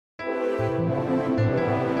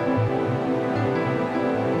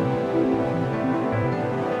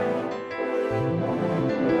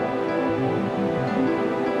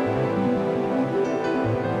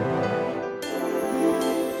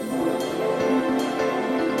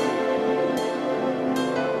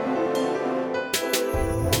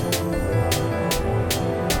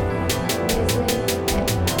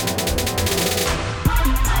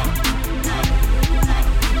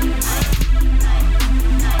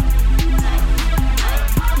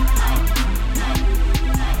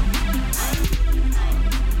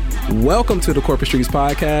Welcome to the Corporate Streets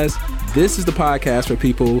Podcast. This is the podcast for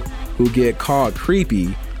people who get called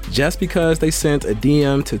creepy just because they sent a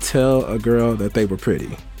DM to tell a girl that they were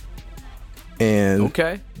pretty. And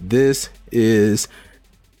this is,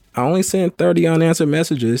 I only sent 30 unanswered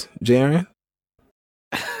messages, Jaren.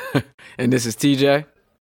 And this is TJ.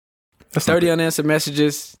 That's 30 unanswered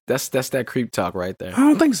messages. That's that creep talk right there. I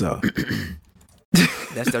don't think so.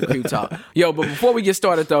 That's that creep talk. Yo, but before we get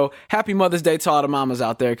started though, happy Mother's Day to all the mamas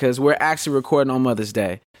out there, because we're actually recording on Mother's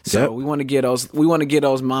Day. So we want to get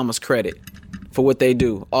those mamas credit for what they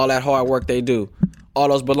do, all that hard work they do, all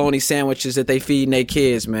those bologna sandwiches that they feeding their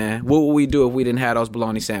kids, man. What would we do if we didn't have those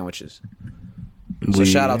bologna sandwiches? So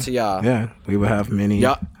shout out to y'all. Yeah, we would have many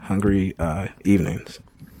hungry evenings.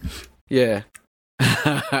 Yeah.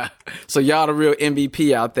 So y'all the real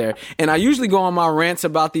MVP out there. And I usually go on my rants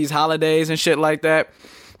about these holidays and shit like that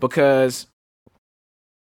because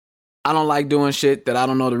I don't like doing shit that I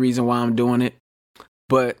don't know the reason why I'm doing it.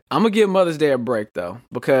 But I'm going to give Mother's Day a break though,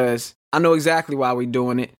 because I know exactly why we're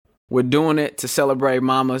doing it. We're doing it to celebrate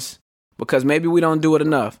mamas because maybe we don't do it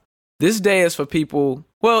enough. This day is for people,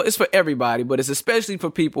 well, it's for everybody, but it's especially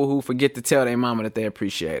for people who forget to tell their mama that they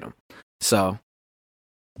appreciate them. So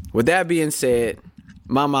with that being said,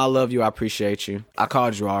 Mama, I love you. I appreciate you. I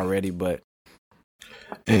called you already, but.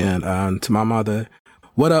 And to my mother,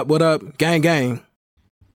 what up, gang, gang.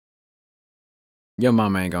 Your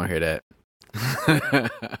mama ain't gonna hear that.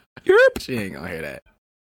 She ain't gonna hear that.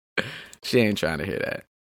 She ain't trying to hear that.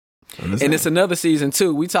 And it's another season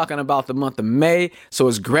too. We talking about the month of May, so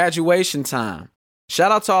it's graduation time. Shout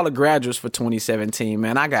out to all the graduates for 2017,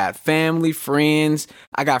 man. I got family, friends.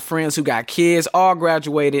 I got friends who got kids, all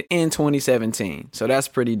graduated in 2017. So that's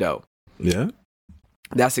pretty dope. Yeah.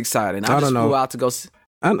 That's exciting. I just flew out to go.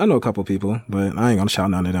 I know a couple people, but I ain't going to shout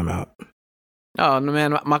none of them out. Oh,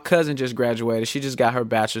 man. My cousin just graduated. She just got her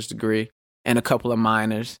bachelor's degree and a couple of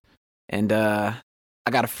minors. And I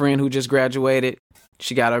got a friend who just graduated.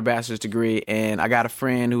 She got her bachelor's degree. And I got a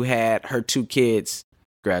friend who had her 2 kids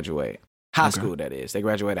graduate. High school, that is. They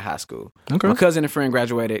graduated high school. Okay. My cousin and friend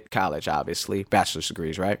graduated college, obviously. Bachelor's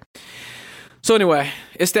degrees, right? So anyway,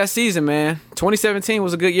 it's that season, man. 2017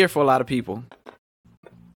 was a good year for a lot of people.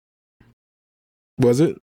 Was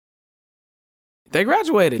it? They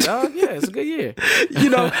graduated, dog. Yeah, it's a good year. You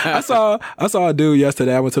know, I saw a dude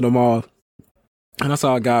yesterday. I went to the mall, and I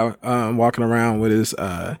saw a guy walking around with his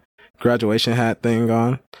graduation hat thing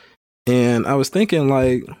on. And I was thinking,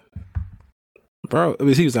 like, bro,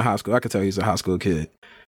 he was in high school. I could tell he's a high school kid.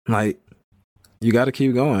 Like, you got to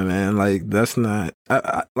keep going, man. Like, that's not...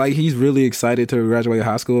 like, he's really excited to graduate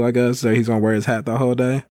high school, I guess. So he's going to wear his hat the whole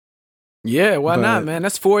day. Yeah, why not, man?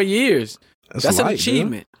 That's 4 years. That's an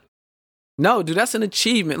achievement. Dude. No, dude, that's an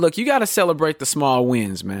achievement. Look, you got to celebrate the small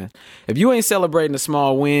wins, man. If you ain't celebrating the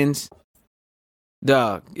small wins,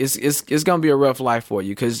 dog, it's going to be a rough life for you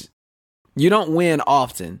because you don't win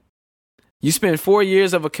often. You spend 4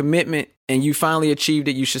 years of a commitment and you finally achieved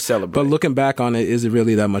it, you should celebrate. But looking back on it, is it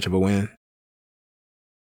really that much of a win?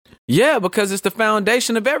 Yeah, because it's the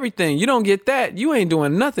foundation of everything. You don't get that, you ain't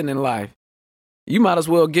doing nothing in life. You might as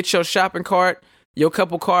well get your shopping cart, your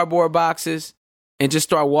couple cardboard boxes, and just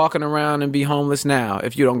start walking around and be homeless now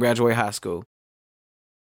if you don't graduate high school.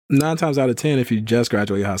 9 times out of 10, if you just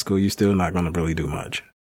graduate high school, you're still not going to really do much.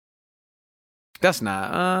 That's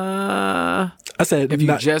not. I said if you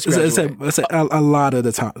just graduate. I said a lot of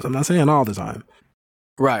the time. I'm not saying all the time.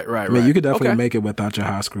 Right. I mean, you could definitely make it without your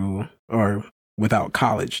high school or without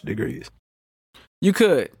college degrees. You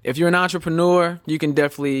could. If you're an entrepreneur, you can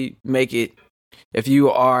definitely make it. If you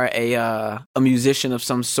are a musician of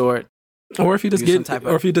some sort, or if you just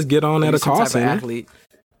get on at a call center. Athlete.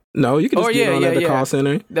 No, you can just get on at the call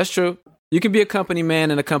center. That's true. You can be a company man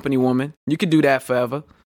and a company woman. You could do that forever.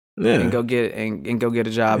 Yeah. And go get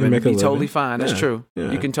a job and be totally fine. That's true.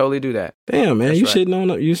 Yeah. You can totally do that. Damn, man, you shitting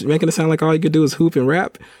on you making it sound like all you could do is hoop and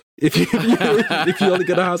rap. If you only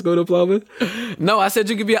get a high school diploma. No, I said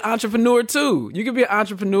you could be an entrepreneur too. You could be an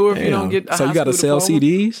entrepreneur if you don't get a high school diploma. So you got to sell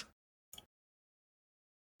CDs.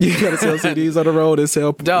 You got to sell CDs on the road and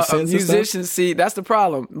sell. Musicians, see, that's the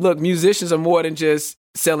problem. Look, musicians are more than just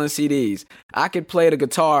selling CDs. I could play the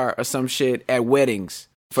guitar or some shit at weddings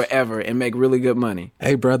forever and make really good money.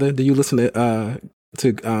 Hey, brother, do you listen to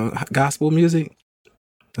gospel music?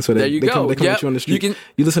 That's what they come with you on the street.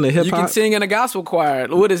 You listen to hip hop. You can sing in a gospel choir.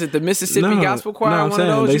 What is it? The Mississippi Gospel Choir. One of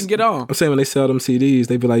those you can get on. I'm saying when they sell them CDs,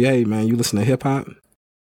 they be like, "Hey, man, you listen to hip hop?"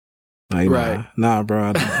 Like, right? Nah,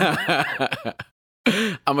 bro.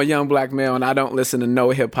 I'm a young black male and I don't listen to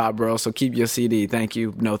no hip hop, bro. So keep your CD. Thank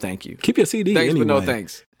you. No, thank you. Keep your CD. Thanks, anyway. but no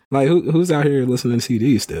thanks. Like who's out here listening to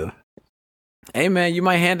CDs still? Hey, man, you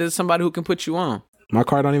might hand it to somebody who can put you on. My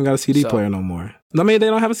car don't even got a CD player no more. I mean, they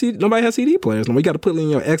don't have a CD. Nobody has CD players. No, we got to put it in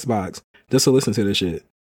your Xbox just to listen to this shit.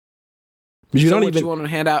 But you want them to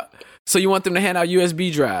hand out? So you want them to hand out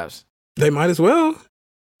USB drives? They might as well.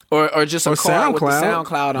 Or just a card with the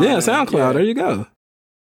SoundCloud on it. Yeah, SoundCloud. Yeah. There you go.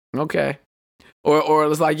 Okay. Or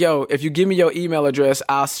it's like, yo, if you give me your email address,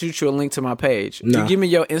 I'll shoot you a link to my page. No. You give me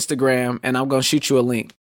your Instagram, and I'm going to shoot you a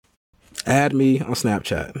link. Add me on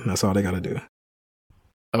Snapchat. That's all they got to do.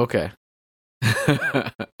 Okay.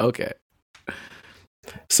 Okay.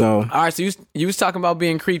 So. All right, so you was talking about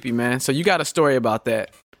being creepy, man. So you got a story about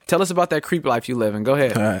that. Tell us about that creep life you live in. Go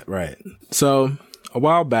ahead. Right. So a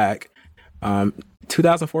while back,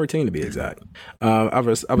 2014 to be exact, I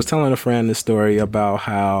was telling a friend this story about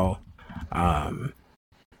how I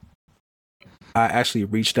actually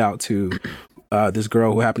reached out to this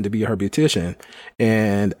girl who happened to be her beautician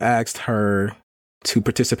and asked her to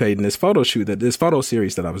participate in this photo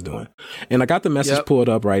series that I was doing. And I got the message pulled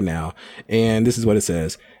up right now, and this is what it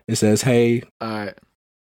says. It says, "Hey, all right."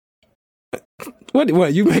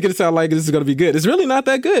 What you making it sound like this is going to be good? It's really not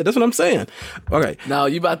that good. That's what I'm saying. Okay. No,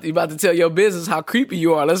 you about to tell your business how creepy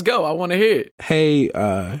you are. Let's go. I want to hear it. Hey,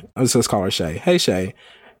 let's call her Shay. Hey, Shay.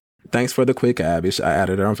 Thanks for the quick ad. I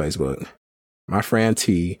added her on Facebook. My friend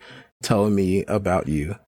T told me about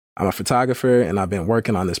you. I'm a photographer, and I've been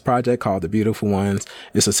working on this project called The Beautiful Ones.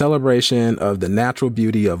 It's a celebration of the natural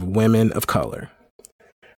beauty of women of color.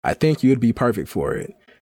 I think you'd be perfect for it.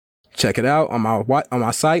 Check it out on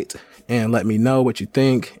my site and let me know what you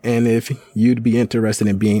think and if you'd be interested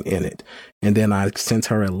in being in it." And then I sent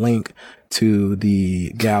her a link to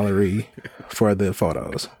the gallery for the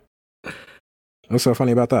photos. What's so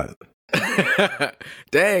funny about that?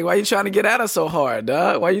 Dang, why you trying to get at us so hard,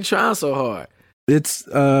 dog? Why you trying so hard? It's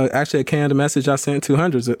actually a canned message I sent to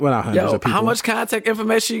hundreds of people. How much contact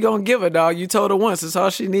information you gonna give her, dog? You told her once. It's all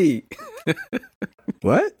she need.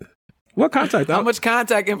 What? What contact? How much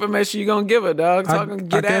contact information you gonna give her, dog?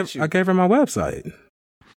 I gave her my website.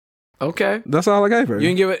 Okay. That's all I gave her. You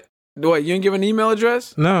didn't give it. What? You didn't give an email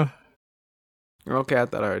address? No. Okay, I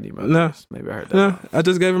thought I heard an email address. Maybe I heard that. No, I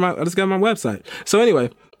just gave her my website. So anyway,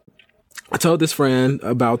 I told this friend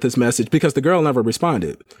about this message because the girl never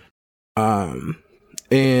responded.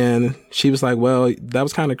 And she was like, "Well, that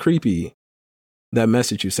was kind of creepy, that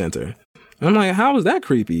message you sent her." And I'm like, "How was that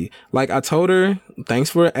creepy?" Like, I told her, "Thanks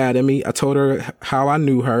for adding me." I told her how I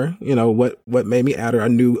knew her, what made me add her. I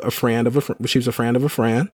knew a friend of a friend. She was a friend of a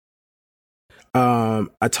friend.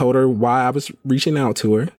 I told her why I was reaching out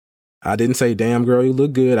to her. I didn't say, "Damn girl, you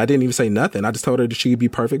look good." I didn't even say nothing. I just told her that she'd be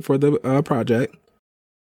perfect for the project.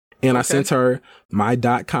 And I sent her my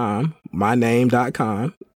name.com,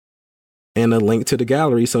 and a link to the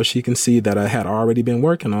gallery so she can see that I had already been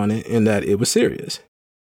working on it and that it was serious.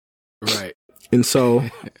 Right. And so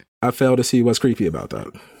I failed to see what's creepy about that.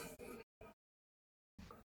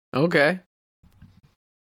 Okay.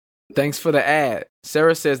 Thanks for the ad.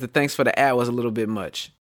 Sarah says the thanks for the ad was a little bit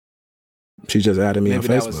much. She just added me on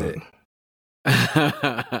Facebook.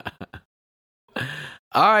 That was it.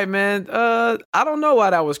 All right, man. I don't know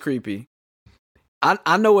why that was creepy.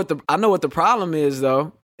 I know what the problem is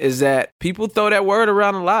though, is that people throw that word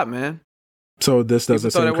around a lot, man. So this doesn't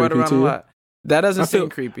seem creepy to you? That doesn't seem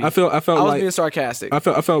creepy. I was being sarcastic. I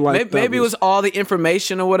felt like maybe it was all the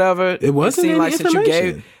information or whatever. It wasn't any like information. Since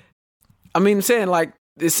you gave. I mean, I'm saying like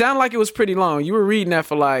it sounded like it was pretty long. You were reading that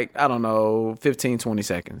for like, I don't know, 15, 20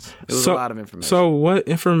 seconds. It was a lot of information. So what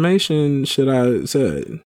information should I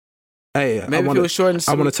say? Hey, maybe if it was short and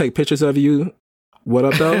sweet. I want to take pictures of you. What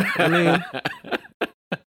up though? I mean,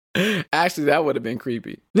 actually, that would have been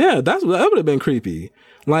creepy. Yeah, that would have been creepy.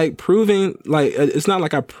 Like proving, like it's not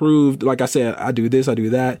like I proved. Like I said, I do this, I do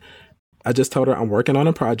that. I just told her I'm working on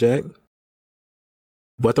a project.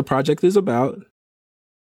 What the project is about.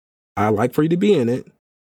 I like for you to be in it.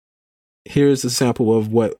 Here's a sample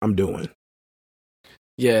of what I'm doing.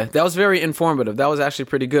 Yeah, that was very informative. That was actually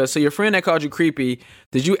pretty good. So your friend that called you creepy,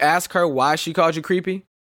 did you ask her why she called you creepy?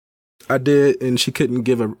 I did, and she couldn't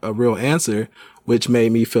give a real answer, which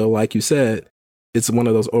made me feel like you said, it's one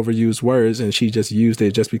of those overused words, and she just used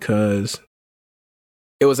it just because.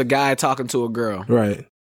 It was a guy talking to a girl. Right.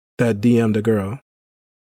 That DM'd a girl.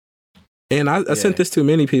 And I sent this to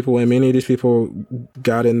many people, and many of these people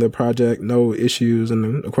got in the project, no issues.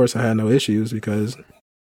 And of course I had no issues because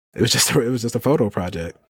it was just a photo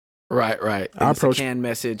project. Right. And I approached a canned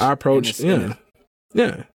message.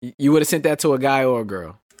 Yeah. You would have sent that to a guy or a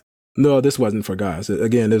girl? No, this wasn't for guys.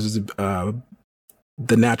 Again, this was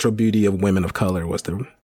the natural beauty of women of color was the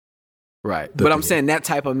right. But I'm saying that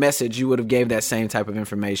type of message, you would have gave that same type of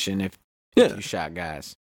information if you shot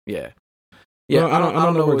guys. Yeah. Yeah, Well, I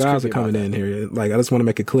don't know where what's guys are creepy about coming in here. Like, I just want to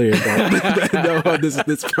make it clear that no,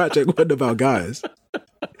 this project wasn't about guys.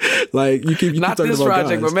 Like, you keep Not talking this about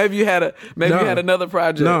project, guys. but maybe you had you had another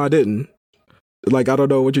project. No, I didn't. Like, I don't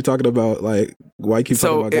know what you're talking about. Like, why you keep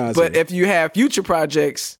talking about guys? But here? if you have future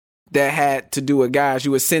projects that had to do with guys,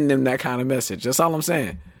 you would send them that kind of message. That's all I'm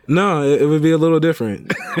saying. No, it would be a little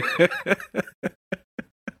different.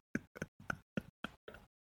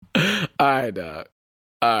 All right, dog.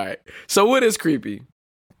 All right. So what is creepy?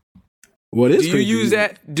 What is do you creepy? use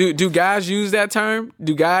that? Do guys use that term?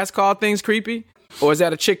 Do guys call things creepy, or is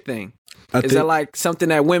that a chick thing? Is that like something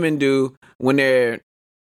that women do when they're?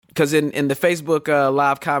 Because in the Facebook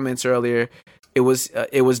live comments earlier, it was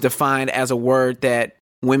defined as a word that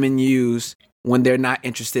women use when they're not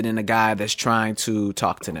interested in a guy that's trying to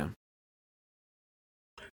talk to them.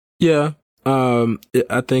 Yeah,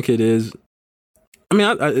 I think it is. I mean,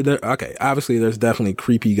 okay. Obviously, there's definitely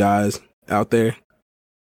creepy guys out there,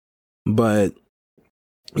 but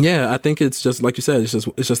yeah, I think it's just like you said.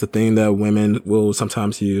 It's just a thing that women will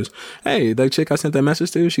sometimes use. Hey, that chick I sent that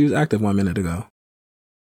message to, she was active 1 minute ago.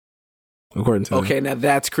 According to okay, now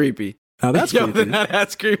that's creepy. Now that's creepy. Now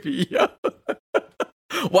that's creepy. Yo.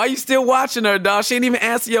 Why you still watching her, dog? She didn't even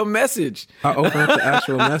answer your message. I open up the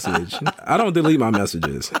actual message. I don't delete my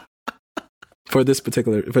messages for this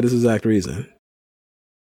exact reason.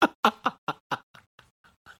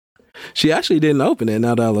 She actually didn't open it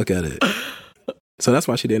now that I look at it. So that's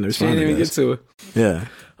why she didn't respond. She didn't even get to it. Yeah.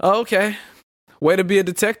 Oh, okay. Way to be a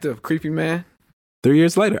detective, creepy man. 3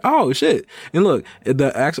 years later. Oh, shit. And look,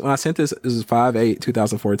 when I sent this, it was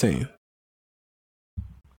 5/8/2014.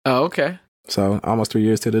 Oh, okay. So almost 3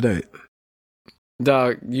 years to the date.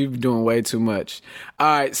 Dog, you're doing way too much. All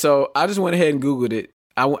right, so I just went ahead and Googled it.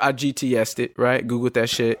 I GTS'd it, right? Googled that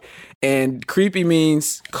shit. And creepy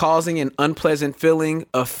means causing an unpleasant feeling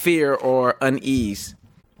of fear or unease.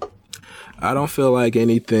 I don't feel like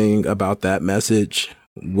anything about that message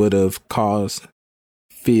would have caused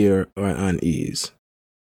fear or unease.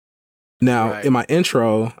 Now, in my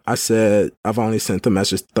intro, I said I've only sent the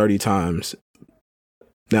message 30 times.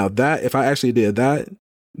 Now, that if I actually did that,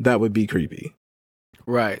 that would be creepy.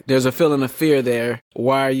 Right. There's a feeling of fear there.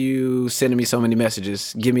 Why are you sending me so many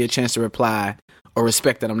messages? Give me a chance to reply or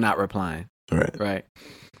respect that I'm not replying. Right. Right.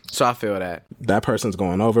 So I feel that. That person's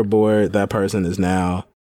going overboard. That person is now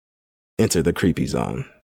entered the creepy zone.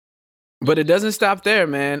 But it doesn't stop there,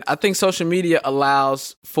 man. I think social media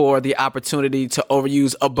allows for the opportunity to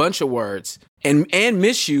overuse a bunch of words and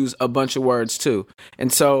misuse a bunch of words too.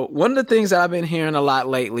 And so one of the things that I've been hearing a lot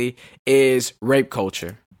lately is rape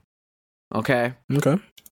culture. Okay.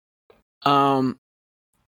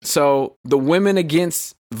 So the Women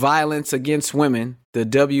Against Violence Against Women, the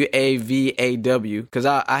WAVAW, because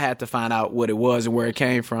I had to find out what it was and where it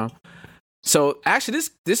came from. So actually,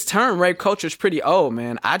 this term rape culture is pretty old,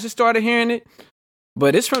 man. I just started hearing it,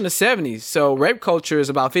 but it's from the 70s. So rape culture is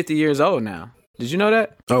about 50 years old now. Did you know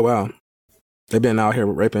that? Oh, wow. They've been out here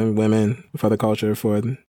raping women for the culture for,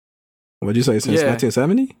 what'd you say, since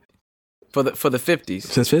 1970? For the 50s.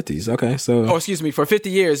 Since 50s, okay. So, oh, excuse me, for 50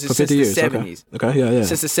 years. It's since the 70s. Okay, yeah.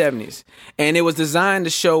 Since the 70s. And it was designed to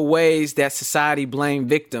show ways that society blamed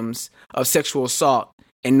victims of sexual assault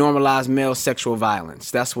and normalize male sexual violence.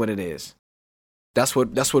 That's what it is. That's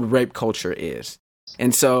what rape culture is.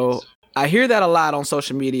 And so I hear that a lot on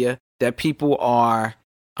social media, that people are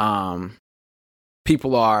part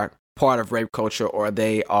of rape culture, or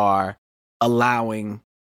they are allowing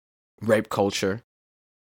rape culture.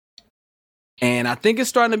 And I think it's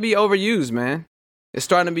starting to be overused, man. It's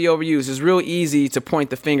starting to be overused. It's real easy to point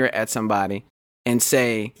the finger at somebody and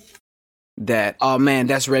say that, oh man,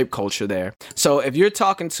 that's rape culture there. So if you're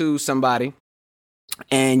talking to somebody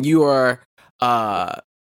and you are, I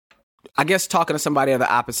guess, talking to somebody of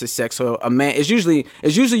the opposite sex, so a man is usually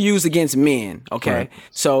used against men. Okay. Right.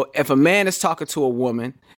 So if a man is talking to a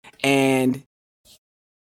woman and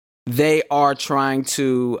they are trying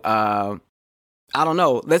to, I don't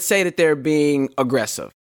know, let's say that they're being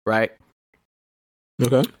aggressive, right?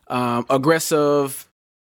 Okay. Aggressive,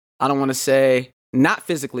 I don't want to say not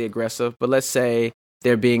physically aggressive, but let's say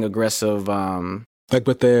they're being aggressive, like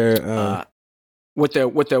with their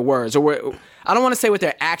words, or I don't want to say with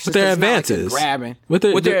their actions, with their advances, like grabbing with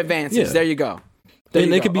their advances. Yeah. There you go.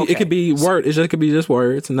 And it could be word. It could be just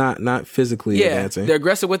words, not physically advancing. They're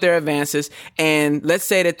aggressive with their advances, and let's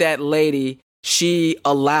say that lady, she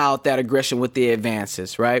allowed that aggression with the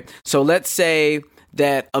advances, right? So let's say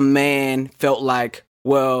that a man felt like,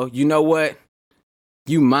 well, you know what?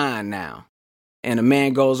 You mine now. And a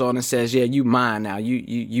man goes on and says, yeah, you mine now.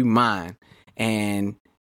 You mine. And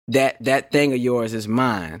that thing of yours is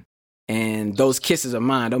mine. and those kisses are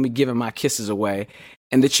mine. Don't be giving my kisses away.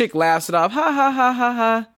 And the chick laughs it off, ha, ha, ha, ha,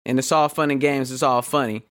 ha. And it's all fun and games. It's all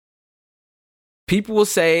funny. People will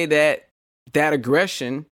say that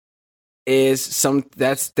aggression is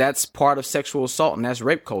that's part of sexual assault, and that's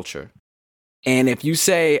rape culture. And if you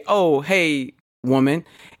say, oh, hey, woman,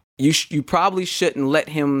 you probably shouldn't let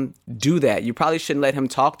him do that. You probably shouldn't let him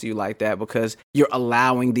talk to you like that because you're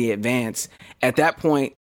allowing the advance. At that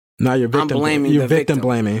point, now you're victim. You're victim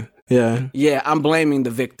blaming. Yeah. Yeah, I'm blaming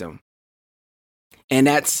the victim. And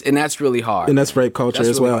that's really hard. And that's rape culture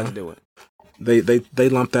as well. To do it. They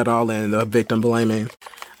lump that all in, the victim blaming,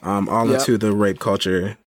 into the rape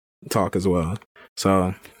culture talk as well.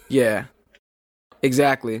 So yeah,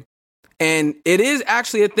 exactly. And it is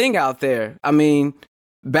actually a thing out there. I mean,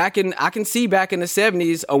 I can see back in the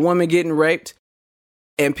 70s, a woman getting raped,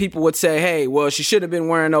 and people would say, "Hey, well, she shouldn't have been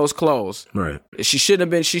wearing those clothes. Right? She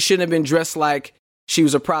shouldn't have been dressed like she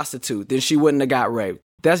was a prostitute. Then she wouldn't have got raped."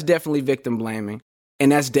 That's definitely victim blaming.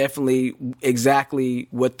 And that's definitely exactly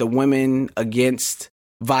what the women against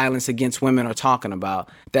violence against women are talking about.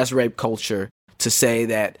 That's rape culture, to say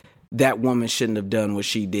that woman shouldn't have done what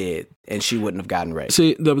she did and she wouldn't have gotten raped.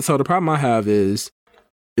 See, so the problem I have is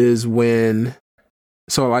when,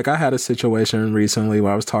 so like I had a situation recently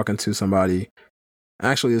where I was talking to somebody,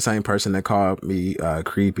 actually the same person that called me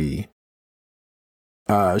creepy.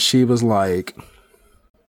 She was like,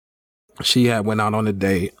 she had went out on a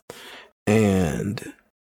date, and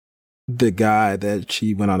the guy that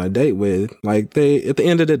she went on a date with, like, they, at the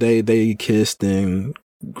end of the day, they kissed and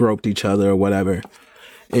groped each other or whatever.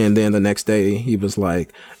 And then the next day he was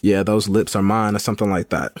like, yeah, those lips are mine, or something like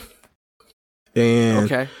that.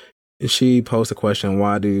 And she posed the question,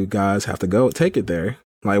 why do guys have to take it there?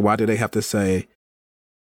 Like, why do they have to say,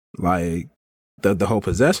 like, the whole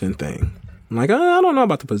possession thing? I'm like, I don't know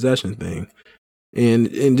about the possession thing. And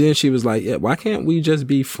then she was like, yeah, why can't we just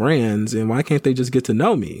be friends, and why can't they just get to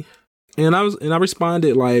know me? And I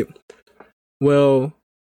responded like, well,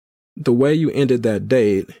 the way you ended that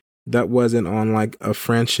date, that wasn't on like a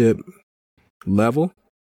friendship level.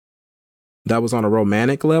 That was on a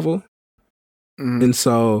romantic level. Mm-hmm. And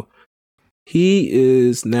so he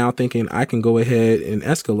is now thinking, I can go ahead and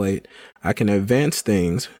escalate. I can advance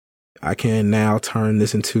things. I can now turn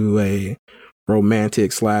this into a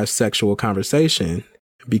romantic / sexual conversation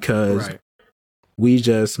because we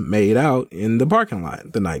just made out in the parking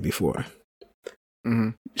lot the night before.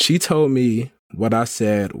 Mm-hmm. She told me what I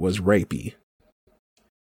said was rapey.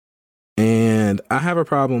 And I have a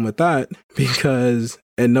problem with that because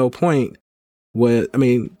at no point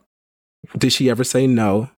did she ever say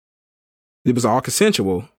no? It was all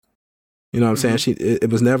consensual. You know what I'm saying? It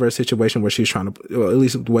was never a situation where she was trying to, well, at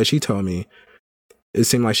least the way she told me, it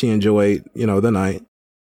seemed like she enjoyed, the night.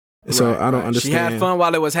 So I don't understand. She had fun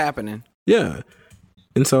while it was happening. Yeah.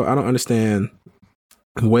 And so I don't understand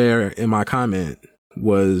where in my comment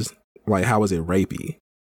was like, how was it rapey?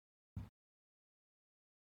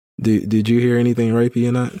 Did you hear anything rapey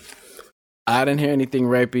in that? I didn't hear anything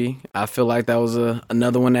rapey. I feel like that was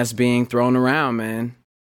another one that's being thrown around, man.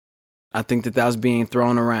 I think that was being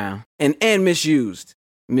thrown around and misused.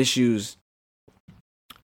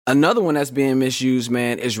 Another one that's being misused,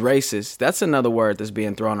 man, is racist. That's another word that's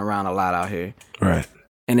being thrown around a lot out here. Right.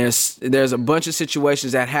 And there's a bunch of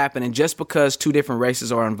situations that happen, and just because two different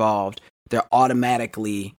races are involved, they're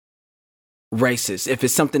automatically racist. If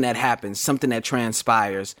it's something that happens, something that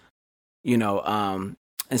transpires, and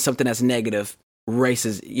something that's negative,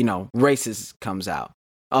 racist comes out.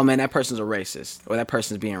 Oh man, that person's a racist, or that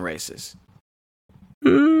person's being racist.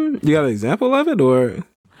 You got an example of it, or?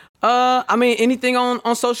 Anything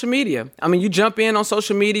on social media. You jump in on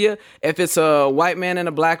social media, if it's a white man and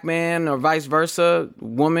a black man, or vice versa,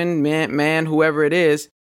 woman, man, whoever it is,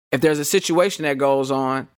 if there's a situation that goes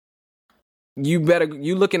on, you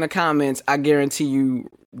look in the comments, I guarantee you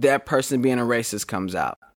that person being a racist comes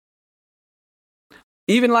out.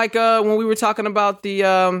 Even like when we were talking about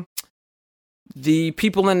the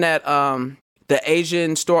people in that the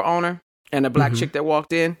Asian store owner and the black chick that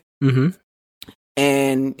walked in. Mm-hmm.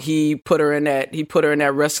 And he put her in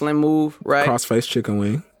that wrestling move, right? Crossface chicken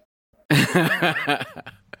wing.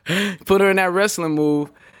 Put her in that wrestling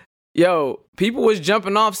move. Yo, people was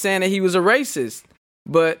jumping off saying that he was a racist,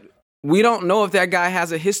 but we don't know if that guy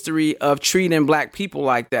has a history of treating black people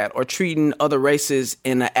like that or treating other races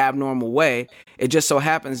in an abnormal way. It just so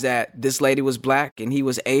happens that this lady was black and he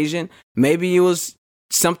was Asian. Maybe it was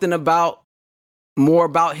something more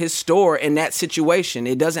about his store in that situation.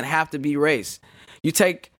 It doesn't have to be race. You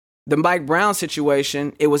take the Mike Brown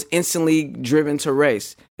situation, it was instantly driven to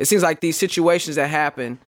race. It seems like these situations that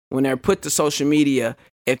happen when they're put to social media,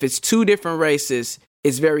 if it's two different races,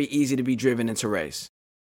 it's very easy to be driven into race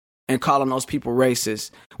and calling those people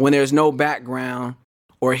racist when there's no background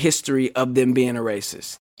or history of them being a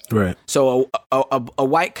racist. Right. So a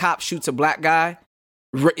white cop shoots a black guy,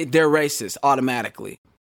 they're racist automatically.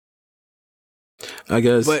 I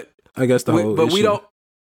guess the whole but issue. we don't.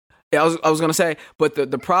 I was gonna say, but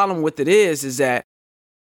the problem with it is that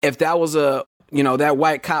if that was that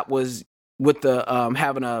white cop was with the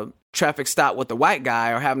having a traffic stop with the white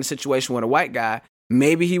guy or having a situation with a white guy,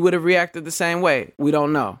 maybe he would have reacted the same way. We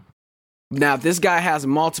don't know. Now, if this guy has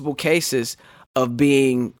multiple cases of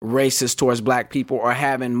being racist towards black people or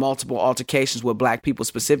having multiple altercations with black people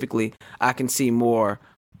specifically, I can see more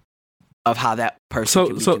of how that person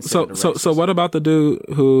can be considered a racist. So what about the dude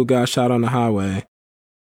who got shot on the highway?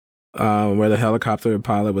 Where the helicopter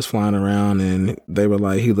pilot was flying around and they were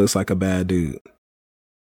like, he looks like a bad dude.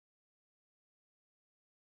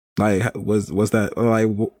 Like, was that like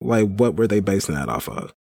what were they basing that off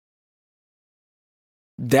of?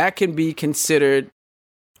 That can be considered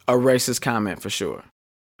a racist comment for sure.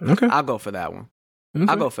 Okay, I'll go for that one. Okay.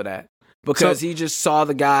 I'll go for that because he just saw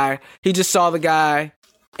the guy. He just saw the guy,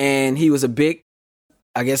 and he was a big.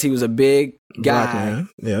 I guess he was a big guy. Black man.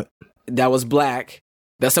 Yeah, that was black.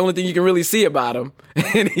 That's the only thing you can really see about him.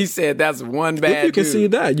 And he said that's one bad if you can dude. see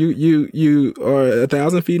that, you are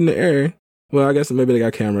 1,000 feet in the air. Well, I guess maybe they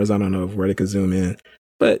got cameras. I don't know where they could zoom in.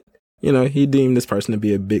 But, he deemed this person to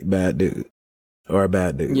be a big bad dude. Or a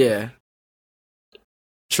bad dude. Yeah.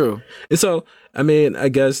 True. And so, I mean, I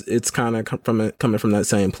guess it's kind of coming from that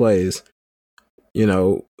same place.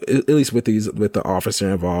 At least with the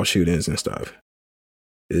officer involved shootings and stuff.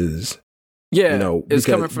 Is... Yeah, it's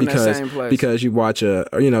coming from that same place. Because you watch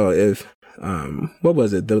if what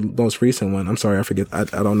was it? The most recent one. I'm sorry, I forget. I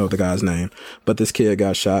don't know the guy's name, but this kid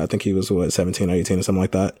got shot. I think he was 17 or 18 or something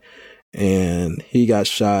like that, and he got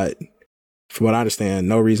shot. From what I understand,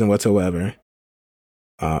 no reason whatsoever.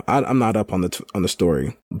 I'm not up on the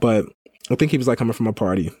story, but I think he was like coming from a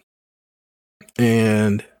party,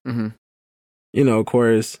 and of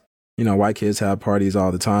course, white kids have parties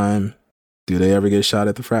all the time. Do they ever get shot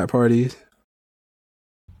at the frat parties?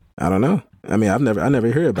 I don't know. I mean, I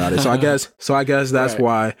never hear about it. So I guess that's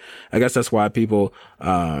right. why people,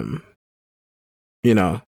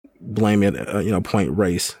 blame it, point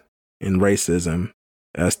race and racism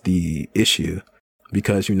as the issue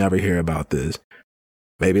because you never hear about this.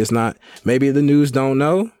 Maybe it's not. Maybe the news don't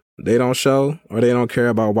know, they don't show, or they don't care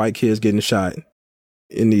about white kids getting shot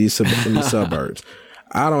in these suburbs.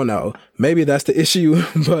 I don't know. Maybe that's the issue,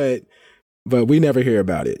 but we never hear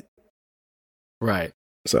about it. Right.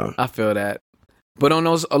 So I feel that. But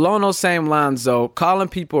along those same lines though, calling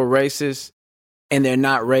people racist and they're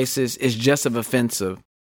not racist is just as offensive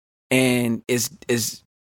and is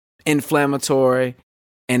inflammatory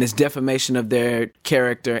and it's defamation of their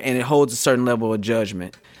character and it holds a certain level of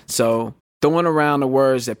judgment. So throwing around the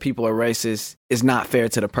words that people are racist is not fair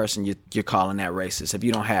to the person you're calling that racist if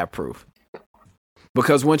you don't have proof.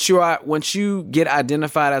 Because once you get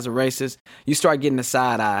identified as a racist, you start getting a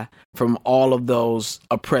side eye from all of those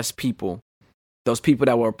oppressed people, those people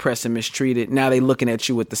that were oppressed and mistreated. Now they looking at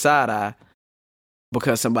you with the side eye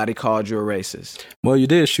because somebody called you a racist. Well, you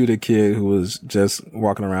did shoot a kid who was just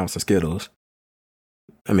walking around with some Skittles.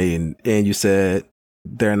 I mean, and you said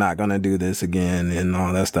they're not going to do this again and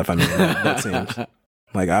all that stuff. I mean, that seems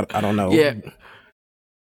like, I don't know. Yeah.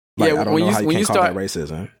 Like, I don't know how you can call that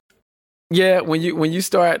racism. Yeah, when you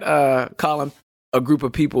start calling a group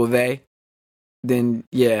of people they, then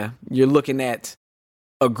yeah, you're looking at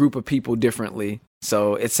a group of people differently.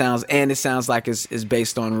 So it sounds like it's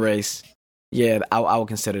based on race. Yeah, I would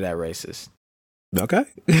consider that racist. Okay.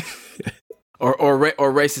 or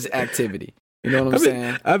racist activity. You know what I'm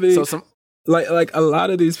saying? I mean, so like a lot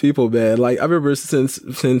of these people, man. Like I remember since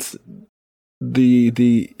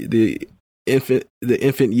the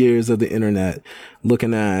infant years of the internet,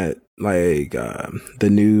 looking at like the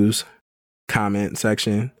news comment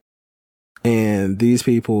section, and these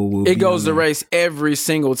people will. It goes to race every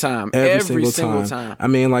single time. Every single time. I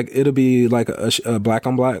mean, like it'll be like a black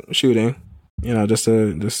on black shooting, just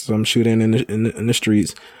some shooting in the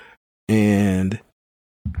streets, and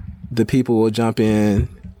the people will jump in.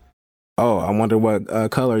 Oh, I wonder what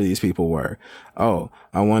color these people were. Oh,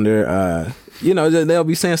 I wonder. They'll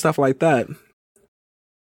be saying stuff like that.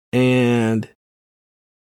 And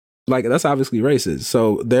like that's obviously racist.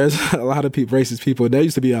 So there's a lot of racist people. There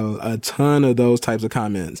used to be a ton of those types of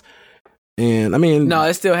comments. And I mean, no,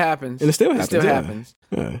 it still happens. And it still happens.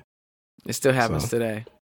 Yeah. It still happens today.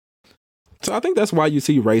 So I think that's why you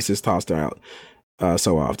see racists tossed out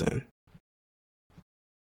so often.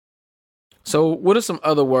 So what are some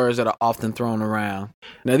other words that are often thrown around?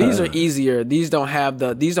 Now these are easier. These don't have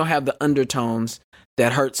the undertones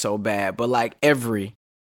that hurt so bad. But like every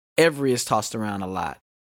is tossed around a lot.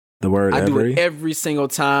 The word I every? do it every single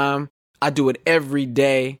time. I do it every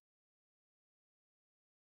day.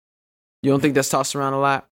 You don't think that's tossed around a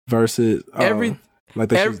lot? Versus every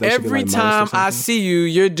time I see you,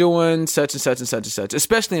 you're doing such and such and such and such,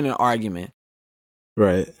 especially in an argument.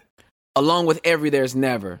 Right. Along with every, there's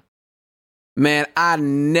never. Man, I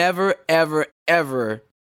never, ever, ever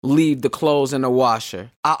leave the clothes in the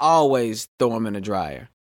washer. I always throw them in the dryer.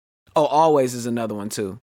 Oh, always is another one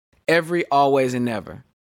too. Every, always, and never.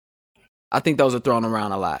 I think those are thrown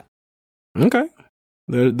around a lot. Okay.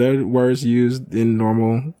 They're words used in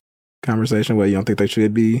normal conversation where you don't think they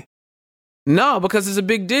should be. No, because it's a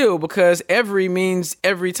big deal. Because every means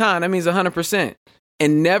every time. That means 100%.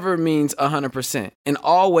 And never means 100%. And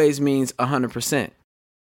always means 100%.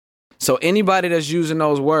 So anybody that's using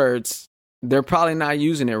those words, they're probably not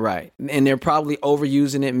using it right. And they're probably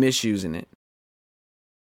overusing it, misusing it.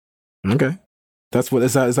 Okay. Is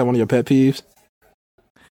that one of your pet peeves?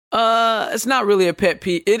 It's not really a pet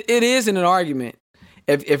peeve. It is in an argument.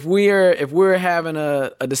 If we're having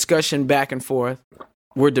a discussion back and forth,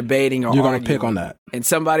 we're debating or you're gonna arguing, pick on that. And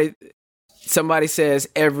somebody says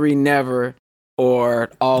every, never, or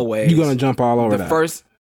always. You're gonna jump all over that.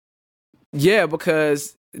 Yeah,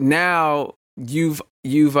 because now you've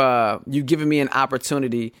given me an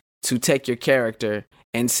opportunity to take your character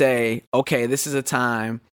and say, okay, this is a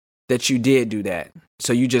time that you did do that.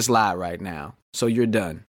 So you just lied right now. So you're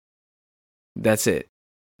done. That's it.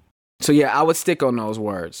 So yeah, I would stick on those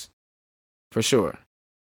words. For sure.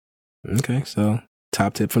 Okay, so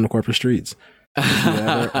top tip from the corporate streets. If you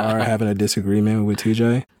ever are having a disagreement with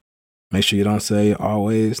TJ, make sure you don't say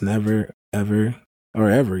always, never, ever, or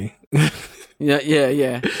every.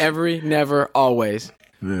 Yeah. Every, never, always.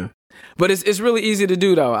 Yeah. But it's really easy to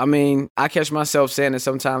do though. I mean, I catch myself saying it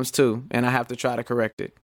sometimes too, and I have to try to correct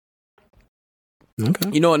it.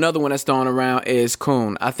 Okay. You know, another one that's thrown around is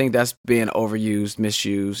coon. I think that's being overused,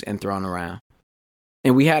 misused, and thrown around.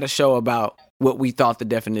 And we had a show about what we thought the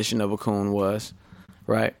definition of a coon was,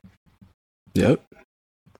 right? Yep.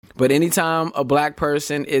 But anytime a black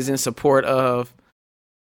person is in support of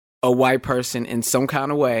a white person in some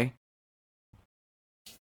kind of way,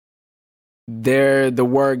 the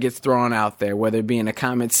word gets thrown out there, whether it be in a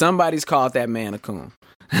comment. Somebody's called that man a coon.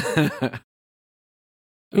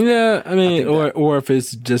 Yeah, I mean, or if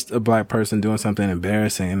it's just a black person doing something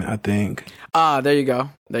embarrassing, I think. There you go.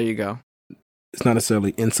 It's not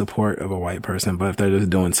necessarily in support of a white person, but if they're just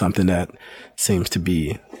doing something that seems to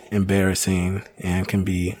be embarrassing and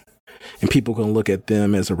people can look at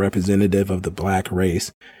them as a representative of the black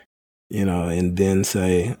race, and then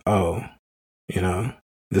say, oh,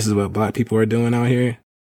 this is what black people are doing out here.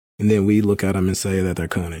 And then we look at them and say that they're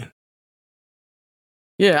cooning.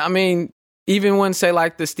 Yeah, I mean, even when, say,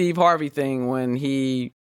 like the Steve Harvey thing, when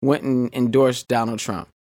he went and endorsed Donald Trump,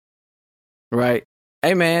 right?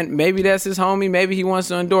 Hey, man, maybe that's his homie. Maybe he wants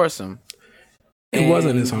to endorse him. It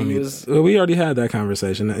wasn't his homie. We already had that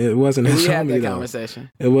conversation. It wasn't his homie, though. Conversation.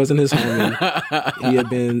 It wasn't his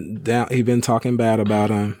homie. He'd been talking bad about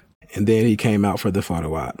him, and then he came out for the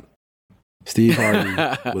photo op. Steve Harvey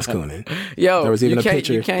was cooning. Yo, there was even a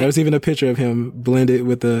picture. There was even a picture of him blended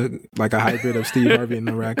with a hybrid of Steve Harvey and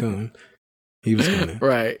the raccoon. He was cooning.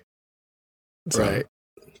 Right.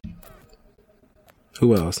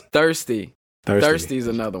 Who else? Thirsty is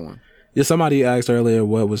another one. Yeah, somebody asked earlier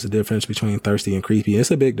what was the difference between thirsty and creepy. It's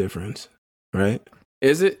a big difference, right?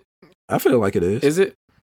 Is it? I feel like it is. Is it?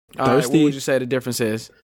 Thirsty. All right, what would you say the difference is?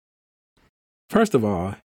 First of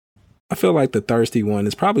all, I feel like the thirsty one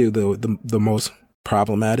is probably the most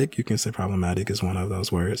problematic. You can say problematic is one of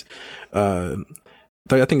those words. I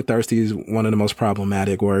think thirsty is one of the most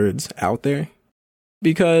problematic words out there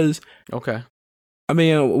because, okay. I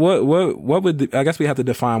mean, what would I guess we have to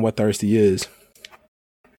define what thirsty is.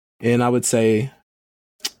 And I would say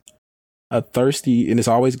a thirsty, and it's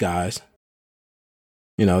always guys.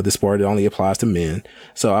 The sport only applies to men.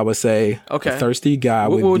 So I would say a thirsty guy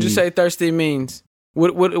what would you say thirsty means?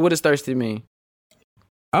 What does thirsty mean?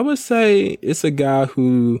 I would say it's a guy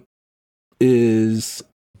who is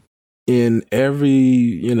in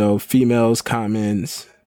every, female's comments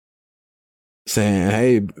saying,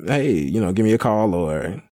 hey, give me a call,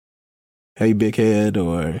 or hey, big head,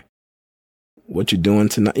 or what you doing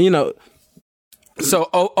tonight? So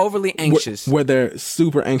overly anxious. Where they're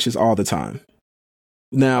super anxious all the time.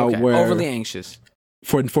 Now, where overly anxious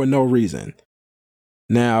for no reason.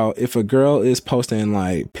 Now, if a girl is posting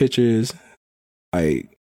like pictures, like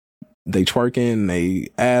they twerking, they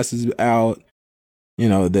asses out,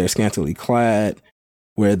 they're scantily clad,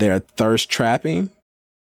 where they're thirst trapping,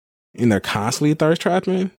 and they're constantly thirst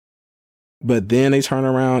trapping, but then they turn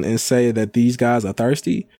around and say that these guys are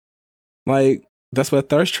thirsty. Like, that's what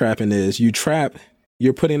thirst trapping is.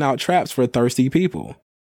 You're putting out traps for thirsty people.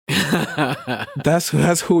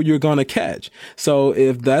 That's who you're gonna catch. So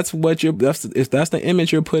if that's the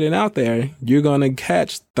image you're putting out there, you're gonna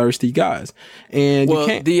catch thirsty guys. And well, you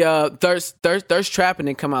can't. The thirst trapping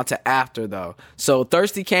didn't come out to after though. So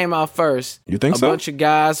thirsty came out first. You think a so? Bunch of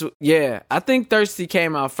guys. Yeah, I think thirsty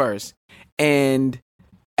came out first, and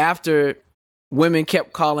after women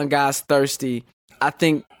kept calling guys thirsty, I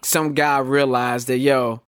think some guy realized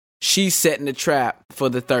that she's setting the trap for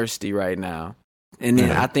the thirsty right now. And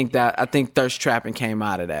then I think thirst trapping came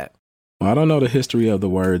out of that. Well, I don't know the history of the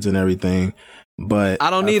words and everything, but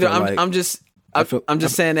I don't either. I'm just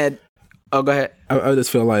saying that. Oh, go ahead. I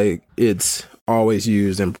just feel like it's always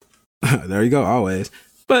used, and there you go, always.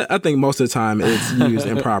 But I think most of the time it's used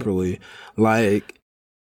improperly. Like,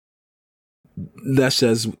 that's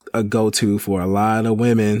just a go-to for a lot of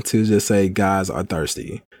women to just say guys are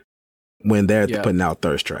thirsty when they're putting out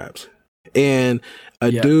thirst traps. And a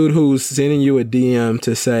dude who's sending you a DM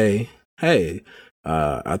to say, hey,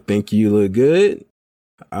 I think you look good.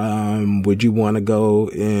 Would you want to go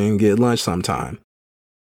and get lunch sometime?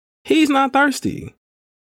 He's not thirsty.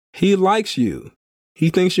 He likes you. He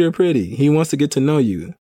thinks you're pretty. He wants to get to know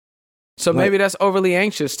you. So maybe that's overly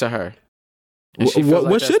anxious to her.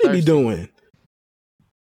 What should he be doing?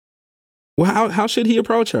 Well, how should he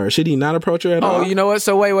approach her? Should he not approach her at all? Oh, you know what?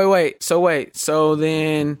 So wait. So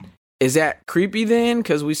then, is that creepy then?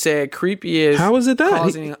 Because we said creepy is how is it that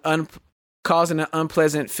causing an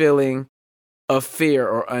unpleasant feeling of fear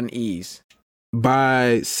or unease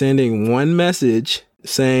by sending one message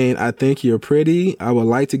saying, "I think you're pretty. I would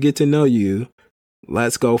like to get to know you.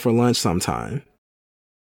 Let's go for lunch sometime."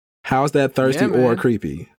 How's that thirsty or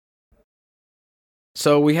creepy?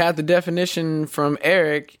 So we had the definition from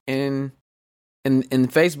Eric in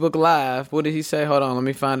Facebook Live. What did he say? Hold on, let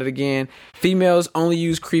me find it again. Females only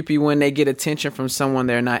use creepy when they get attention from someone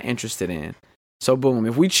they're not interested in. So boom,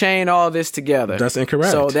 if we chain all this together, that's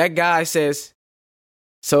incorrect. So that guy says,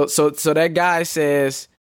 so that guy says,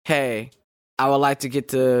 hey, I would like to get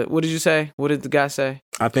to, what did you say? What did the guy say?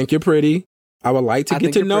 I think you're pretty. I would like to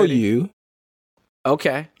get to know you.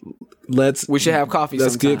 Okay. We should have coffee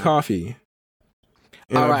sometime. Let's get coffee.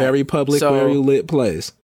 In a very public, very lit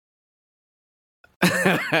place.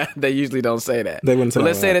 They usually don't say that. They wouldn't say that.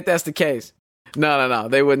 Let's say that that's the case. No.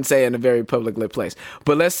 They wouldn't say it in a very public lit place.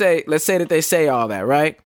 But let's say that they say all that,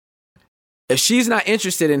 right? If she's not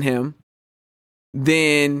interested in him,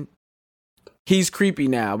 then he's creepy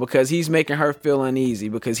now because he's making her feel uneasy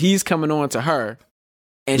because he's coming on to her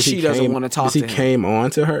and she doesn't want to talk to him. He came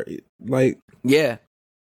on to her? Like, yeah.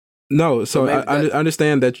 No, so I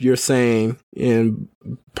understand that you're saying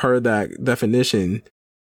per that definition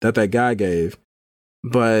that guy gave,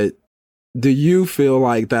 but do you feel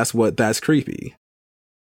like that's creepy?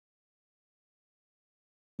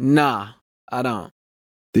 Nah, I don't.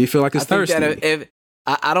 Do you feel like it's thirsty?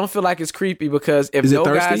 I don't feel like it's creepy because if no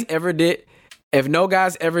guys ever did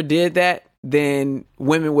that, then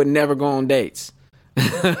women would never go on dates.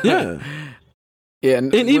 Yeah. Yeah,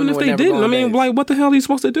 and even if they didn't, I mean, like, what the hell are you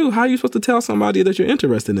supposed to do? How are you supposed to tell somebody that you're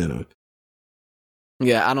interested in them?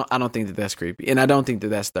 Yeah, I don't think that's creepy, and I don't think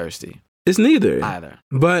that's thirsty. It's neither either.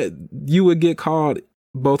 But you would get called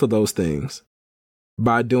both of those things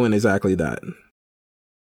by doing exactly that.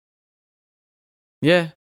 Yeah,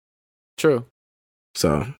 true.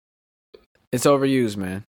 So it's overused,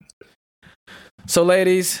 man. So,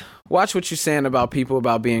 ladies, watch what you're saying about people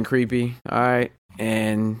about being creepy. All right,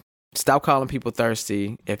 and stop calling people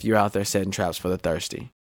thirsty if you're out there setting traps for the thirsty.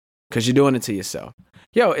 Because you're doing it to yourself.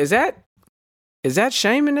 Yo, is that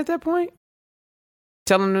shaming at that point?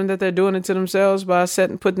 Telling them that they're doing it to themselves by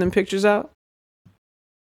putting them pictures out?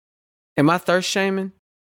 Am I thirst shaming?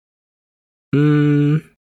 I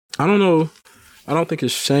don't know. I don't think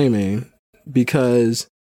it's shaming because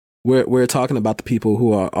we're talking about the people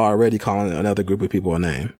who are already calling another group of people a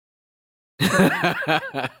name.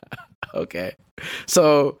 Okay.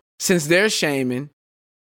 So, since they're shaming,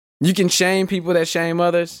 you can shame people that shame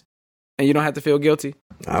others and you don't have to feel guilty?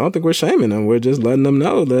 I don't think we're shaming them. We're just letting them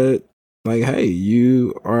know that, like, hey,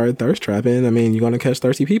 you are thirst trapping. I mean, you're going to catch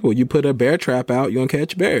thirsty people. You put a bear trap out, you're going to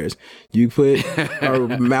catch bears. You put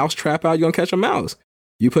a mouse trap out, you're going to catch a mouse.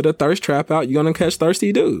 You put a thirst trap out, you're going to catch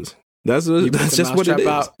thirsty dudes. That's just what it is.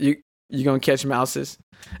 Out, you're going to catch mouses?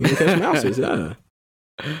 You're going to catch mouses, yeah.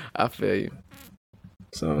 I feel you.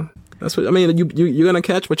 So, That's what I mean. You're gonna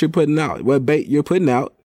catch what you're putting out. What bait you're putting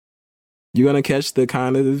out, you're gonna catch the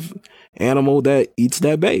kind of animal that eats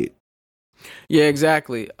that bait. Yeah,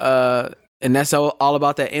 exactly. And that's all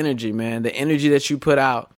about that energy, man. The energy that you put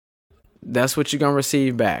out, that's what you're gonna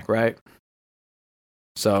receive back, right?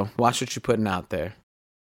 So watch what you're putting out there.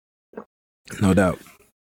 No doubt.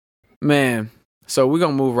 Man, so we're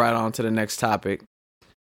gonna move right on to the next topic.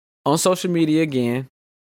 On social media again.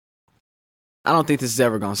 I don't think this is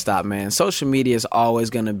ever gonna stop, man. Social media is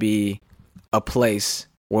always gonna be a place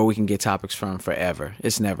where we can get topics from forever.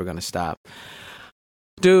 It's never gonna stop.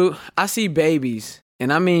 Dude, I see babies,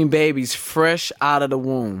 and I mean babies fresh out of the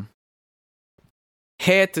womb,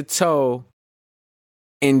 head to toe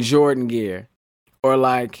in Jordan gear or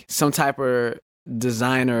like some type of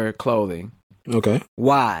designer clothing. Okay.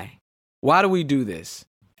 Why? Why do we do this?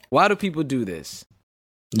 Why do people do this?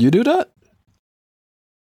 You do that?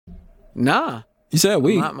 Nah. You said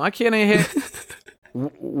we. My kid ain't here.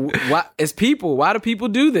 Why? It's people. Why do people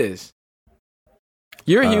do this?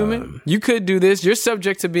 You're human. You could do this. You're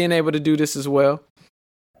subject to being able to do this as well.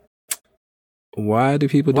 Why do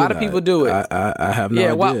people do that? Why do people do it? I have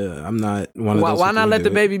no idea. I'm not one of those. Why not let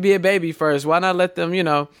the baby be a baby first? Why not let them,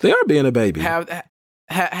 They are being a baby.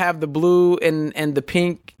 Have the blue and the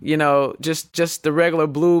pink, just the regular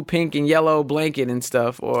blue, pink, and yellow blanket and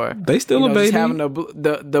stuff, or they still a baby. Just having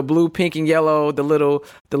the blue, pink, and yellow, the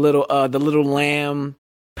little lamb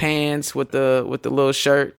pants with the little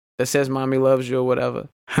shirt that says "Mommy loves you" or whatever.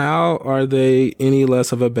 How are they any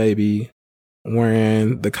less of a baby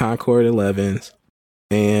wearing the Concord 11s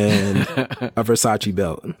and a Versace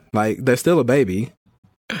belt? Like, they're still a baby.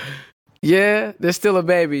 Yeah, they're still a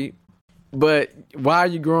baby. But why are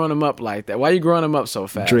you growing them up like that? Why are you growing them up so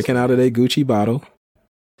fast? Drinking out of their Gucci bottle.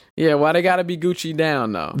 Yeah, why they gotta be Gucci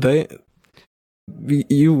down though?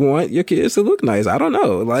 You want your kids to look nice. I don't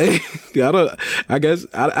know. Like, I guess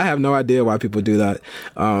I have no idea why people do that.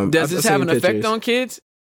 Does this have an effect on kids?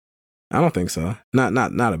 I don't think so.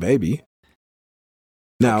 Not a baby.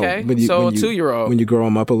 Now, okay, when you, so a 2-year-old. When you grow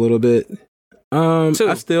them up a little bit, I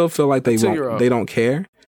still feel like they don't care.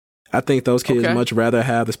 I think those kids much rather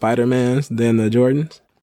have the Spider-Mans than the Jordans.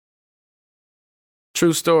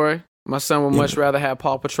 True story. My son would much rather have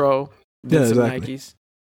Paw Patrol than some Nikes.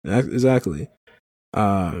 Exactly.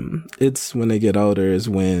 It's when they get older is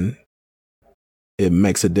when it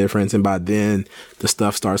makes a difference. And by then, the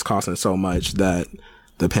stuff starts costing so much that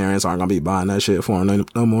the parents aren't going to be buying that shit for them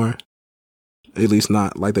no more. At least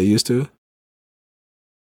not like they used to.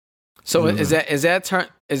 So is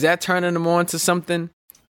that turning them on to something?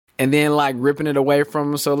 And then like ripping it away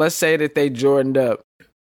from them. So let's say that they Jordaned up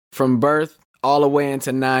from birth all the way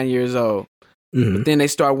into 9 years old. Mm-hmm. But then they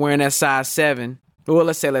start wearing that size 7. Well,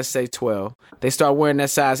 let's say 12. They start wearing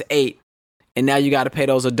that size 8. And now you got to pay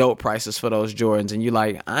those adult prices for those Jordans. And you're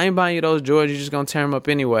like, I ain't buying you those Jordans. You're just going to tear them up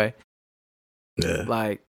anyway. Yeah.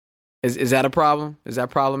 Like, is that a problem? Is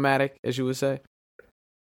that problematic, as you would say?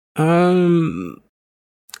 I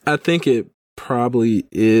think it probably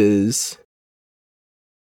is.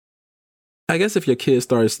 I guess if your kid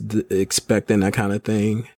starts expecting that kind of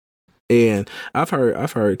thing, and I've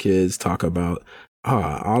heard kids talk about,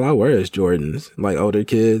 all I wear is Jordans, like older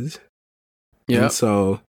kids. Yeah. And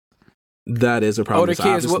so that is a problem. Older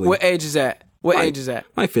kids, what age is that? What age is that?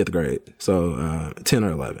 Like 5th grade, so 10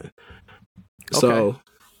 or 11. So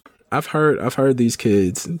I've heard these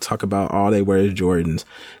kids talk about all they wear is Jordans.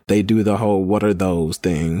 They do the whole "what are those"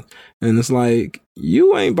 thing, and it's like,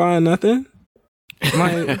 you ain't buying nothing.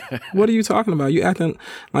 Like, what are you talking about? You acting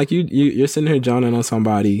like you're sitting here joning on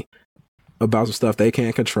somebody about some stuff they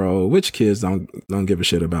can't control, which kids don't give a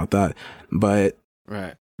shit about that. But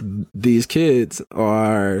these kids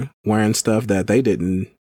are wearing stuff that they didn't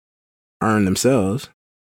earn themselves,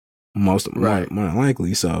 more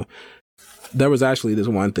likely. So there was actually this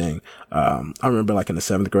one thing. I remember like in the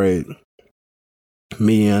 7th grade,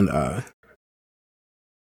 me and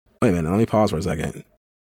wait a minute, let me pause for a second.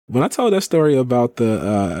 When I told that story about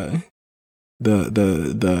the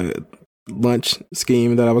lunch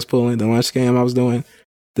scheme that I was pulling, the lunch scam I was doing,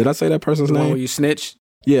 did I say that person's name? Where you snitched?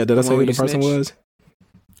 Yeah, did I say who the person was?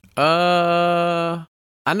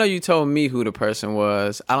 I know you told me who the person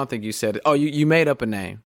was. I don't think you said it. Oh, you made up a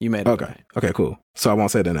name. You made up a name. Okay, cool. So I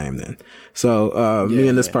won't say the name then. So me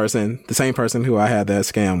and this person, the same person who I had that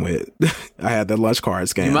scam with, I had the lunch card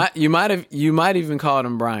scam. You might even call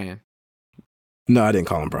him Brian. No, I didn't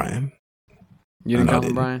call him Brian. You didn't call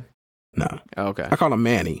him Brian? No. Oh, okay. I called him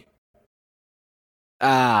Manny.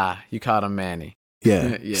 You called him Manny.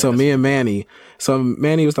 Yeah. So me and Manny. So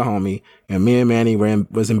Manny was the homie, and me and Manny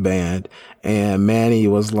was in band, and Manny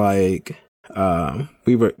was like,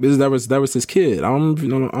 there was this kid. I don't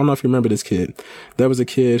know if you remember this kid. There was a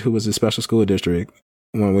kid who was in special school district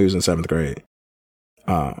when we was in 7th grade.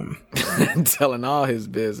 Telling all his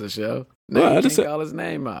business, yo. Well, I just call his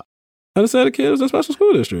name out. I just said the kid was in special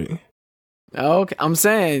school district. Okay, I'm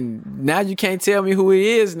saying now you can't tell me who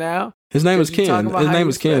he is now. His name is Ken. His name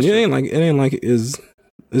is Ken.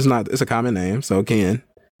 It's a common name. So Ken,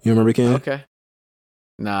 you remember Ken? Okay.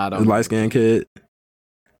 Nah, I don't. The light skinned kid.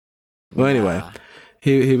 Well, anyway,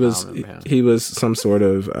 he was some sort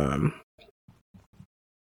of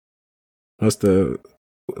is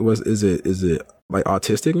it like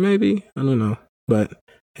autistic maybe? I don't know, but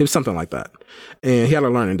he was something like that, and he had a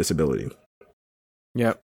learning disability.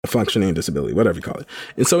 Yep. A functioning disability, whatever you call it.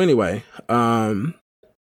 And so anyway, and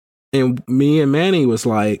me and Manny was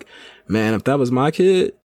like, man, if that was my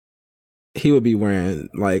kid, he would be wearing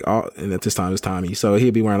like all, and at this time it's Tommy, so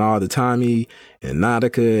he'd be wearing all the Tommy and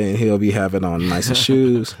Nautica, and he'll be having on nicer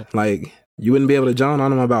shoes. Like you wouldn't be able to John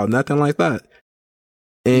on him about nothing like that.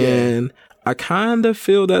 And I kind of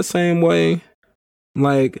feel that same way,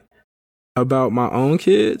 like about my own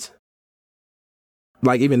kids.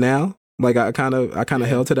 Like even now. Like I kind of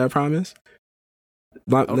held to that promise.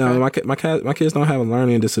 No, my kids don't have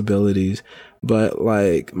learning disabilities, but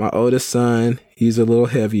like my oldest son, he's a little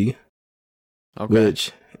heavy. Okay.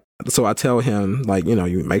 So I tell him, like,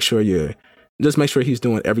 you make sure he's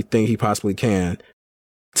doing everything he possibly can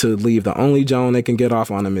to leave. The only Joan they can get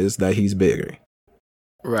off on him is that he's bigger.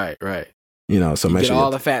 Right. So make sure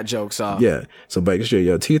all the fat jokes off. Yeah. So make sure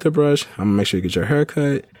your teeth are brushed. I'm gonna make sure you get your hair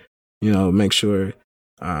cut. Make sure.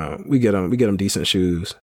 We get him decent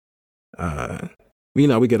shoes.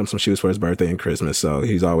 We get him some shoes for his birthday and Christmas, so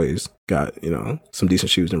he's always got some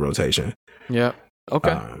decent shoes in rotation. Yeah.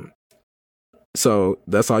 Okay. So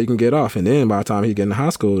that's all you can get off, and then by the time he get in high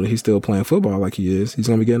school and he's still playing football like he is, he's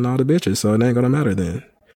gonna be getting all the bitches, so it ain't gonna matter then.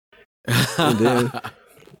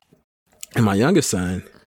 And my youngest son,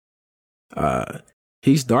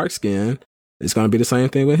 he's dark skinned. It's gonna be the same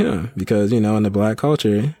thing with him because in the black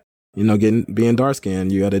culture. Being dark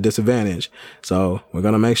skinned, you at a disadvantage. So we're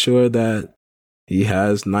gonna make sure that he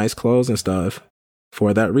has nice clothes and stuff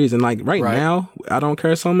for that reason. Like right now, I don't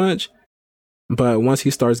care so much, but once he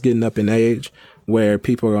starts getting up in age, where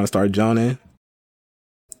people are gonna start joning,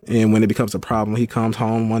 and when it becomes a problem, he comes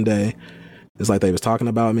home one day, it's like they was talking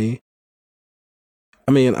about me.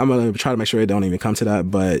 I mean, I'm gonna try to make sure it don't even come to that,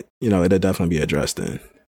 but it'll definitely be addressed then.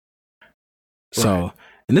 So.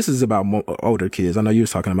 And this is about older kids. I know you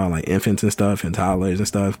was talking about like infants and stuff and toddlers and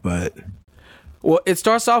stuff, but it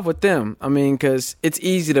starts off with them. I mean, because it's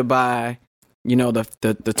easy to buy, the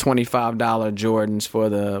 $25 Jordans for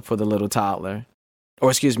the little toddler, or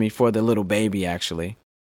excuse me, for the little baby actually.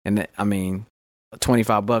 And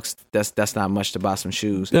 $25. That's not much to buy some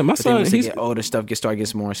shoes. Yeah, my son. Once they get older, stuff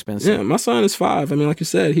gets more expensive. Yeah, my son is 5. I mean, like you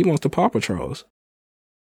said, he wants the Paw Patrols.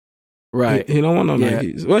 Right. He don't want no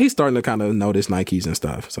Nikes. Well, he's starting to kind of notice Nikes and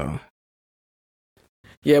stuff. So.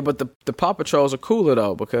 Yeah, but the Paw Patrols are cooler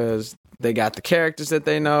though because they got the characters that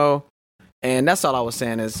they know, and that's all I was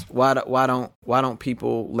saying is why don't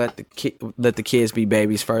people let the kids be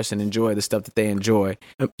babies first and enjoy the stuff that they enjoy?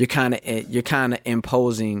 You're kind of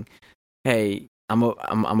imposing, hey, I'm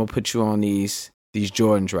gonna put you on these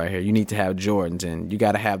Jordans right here. You need to have Jordans, and you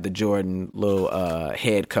got to have the Jordan little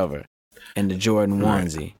head cover and the Jordan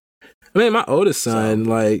onesie. Right. I mean, my oldest son,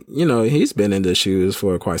 he's been into shoes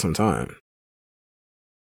for quite some time.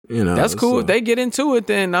 That's cool. If they get into it,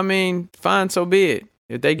 then, fine, so be it.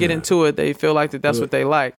 If they get into it, they feel like that's what they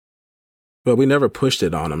like. But we never pushed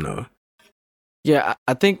it on them, though. Yeah,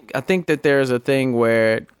 I think that there's a thing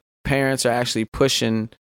where parents are actually pushing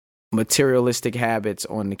materialistic habits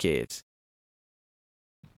on the kids.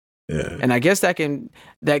 Yeah. And I guess that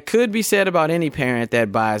could be said about any parent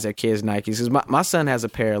that buys their kids Nikes. Because my son has a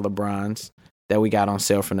pair of LeBrons that we got on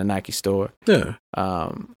sale from the Nike store. Yeah.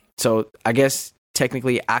 So I guess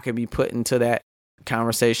technically I could be put into that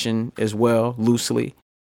conversation as well, loosely.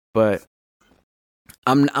 But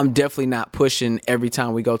I'm definitely not pushing every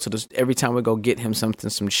time we go get him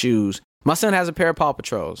some shoes. My son has a pair of Paw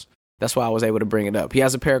Patrols. That's why I was able to bring it up. He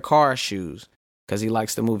has a pair of Cars shoes because he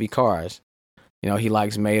likes the movie Cars. He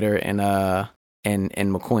likes Mater and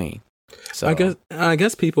McQueen. So I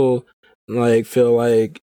guess people feel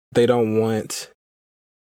like they don't want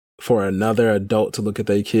for another adult to look at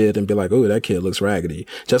their kid and be like, "Oh, that kid looks raggedy."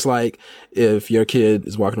 Just like if your kid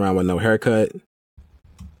is walking around with no haircut,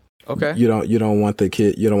 okay, you don't want the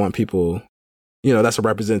kid. You don't want people. That's a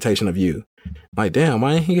representation of you. Like, damn,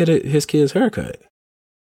 why didn't he get his kid's haircut?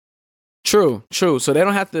 True. So they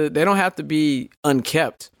don't have to be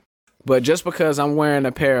unkept. But just because I'm wearing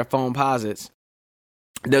a pair of foam posits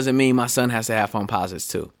doesn't mean my son has to have foam posits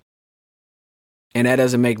too. And that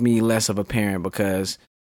doesn't make me less of a parent because,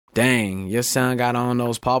 dang, your son got on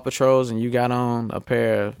those Paw Patrols and you got on a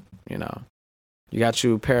pair of, you got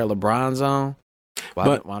you a pair of LeBrons on.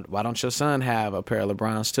 Why don't your son have a pair of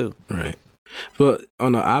LeBrons too? Right. But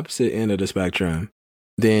on the opposite end of the spectrum,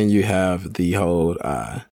 then you have the whole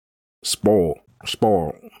spoil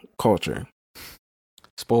culture.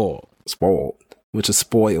 Spoiled, which is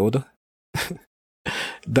spoiled.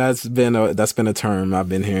 That's been a term I've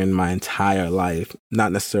been hearing my entire life.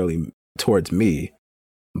 Not necessarily towards me,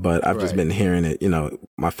 but I've just been hearing it.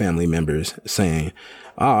 My family members saying,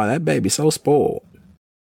 "Oh, that baby's so spoiled."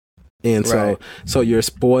 And so you're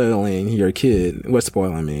spoiling your kid. What's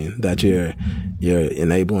spoiling mean? That you're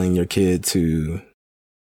enabling your kid to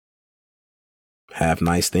have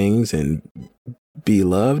nice things and be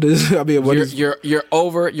loved. You're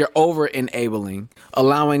over enabling,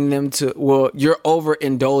 allowing them to. Well, you're over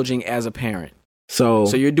indulging as a parent.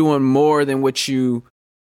 So you're doing more than what you.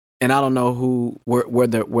 And I don't know where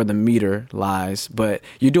the meter lies, but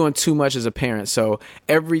you're doing too much as a parent. So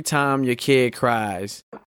every time your kid cries,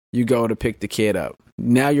 you go to pick the kid up.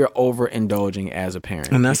 Now you're overindulging as a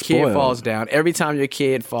parent. And that's the kid spoiled. falls down. Every time your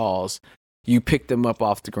kid falls, you pick them up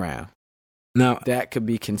off the ground. Now that could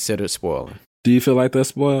be considered spoiling. Do you feel like that's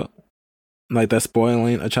spoiled? Like that's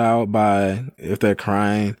spoiling a child by if they're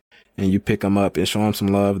crying and you pick them up and show them some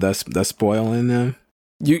love. That's spoiling them.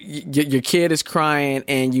 Your kid is crying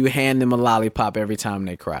and you hand them a lollipop every time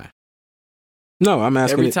they cry. No, I'm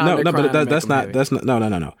asking. Every time they're crying, but that's not.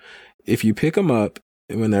 No. If you pick them up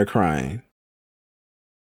when they're crying,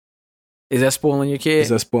 is that spoiling your kid? Is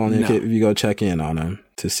that spoiling your kid? If you go check in on them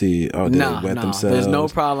to see, did they wet themselves? There's no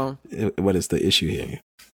problem. What is the issue here?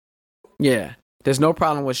 Yeah, there's no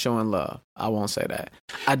problem with showing love. I won't say that.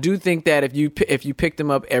 I do think that if you pick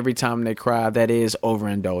them up every time they cry, that is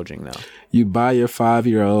overindulging, though. You buy your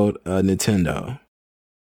 5-year-old a Nintendo.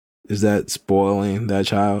 Is that spoiling that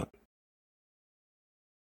child?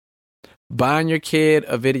 Buying your kid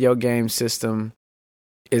a video game system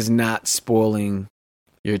is not spoiling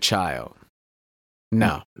your child.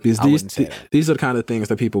 No, because these are the kind of things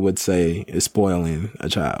that people would say is spoiling a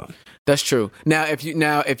child. That's true. Now, if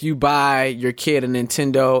you buy your kid a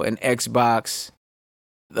Nintendo, an Xbox,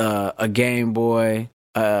 a Game Boy,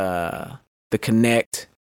 the Kinect,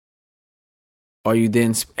 or you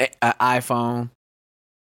then an iPhone,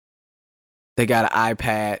 they got an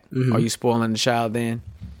iPad. Mm-hmm. Are you spoiling the child then?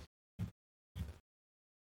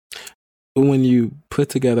 When you put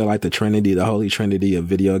together like the holy trinity of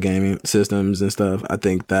video gaming systems and stuff, I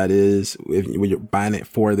think that is, when you're buying it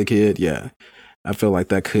for the kid, yeah, I feel like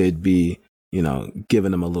that could be,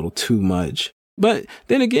 giving them a little too much. But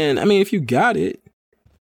then again, I mean, if you got it,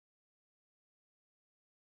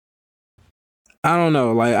 I don't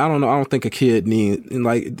know. Like, I don't think a kid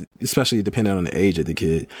especially depending on the age of the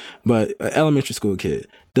kid, but an elementary school kid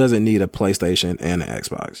doesn't need a PlayStation and an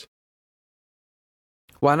Xbox.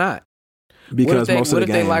 Why not? Because most of the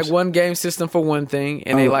games, they like one game system for one thing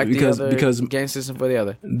and they like the other game system for the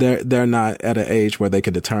other? They're not at an age where they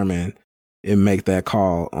could determine and make that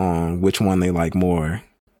call on which one they like more.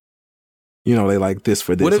 They like this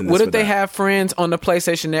for this. What if they have friends on the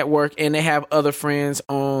PlayStation Network and they have other friends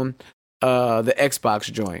on the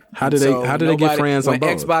Xbox joint? How do they get friends on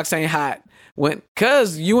both? Xbox ain't hot.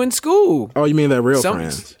 Cause you in school. Oh, you mean they're real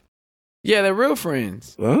friends? Yeah, they're real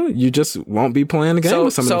friends. Well, you just won't be playing the game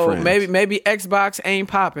with some of the friends. So maybe Xbox ain't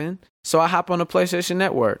popping, so I hop on the PlayStation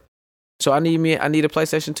Network. So I need a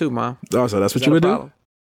PlayStation 2, Mom. Oh, so that's what you would do?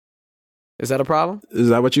 Is that a problem? Is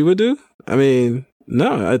that what you would do? I mean,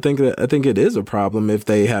 no, I think it is a problem if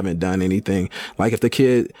they haven't done anything. Like if the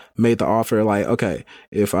kid made the offer, like, okay,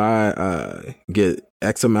 if I get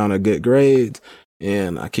X amount of good grades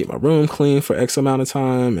and I keep my room clean for X amount of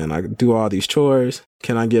time and I do all these chores,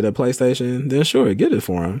 can I get a PlayStation? Then sure, get it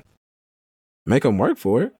for him. Make him work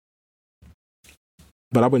for it.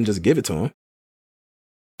 But I wouldn't just give it to him.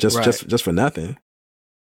 Just for nothing.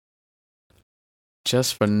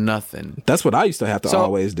 Just for nothing. That's what I used to have to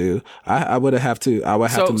always do. I would have to make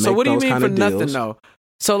those kind of deals. So what do you mean for nothing though?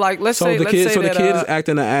 So like let's say the kid is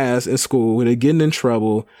acting an ass in school. They're getting in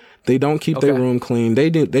trouble. They don't keep their room clean.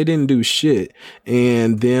 They didn't do shit.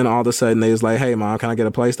 And then all of a sudden they was like, "Hey mom, can I get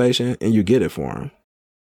a PlayStation?" And you get it for them.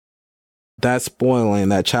 That's spoiling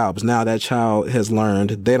that child. Because now that child has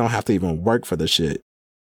learned they don't have to even work for the shit.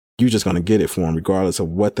 You're just gonna get it for them regardless of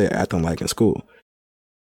what they're acting like in school.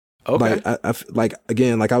 Okay. Like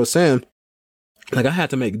again, like I was saying, like I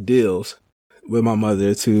had to make deals with my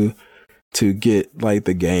mother to get like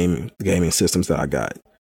the gaming systems that I got.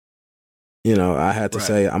 I had to Right.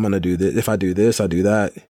 say, I'm going to do this. If I do this, I do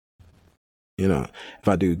that. If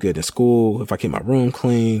I do good in school, if I keep my room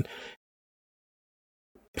clean,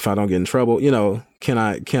 if I don't get in trouble, can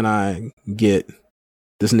I get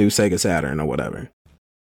this new Sega Saturn or whatever?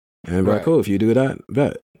 And be like, Right. cool, if you do that,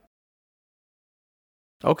 bet.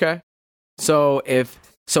 Okay. So if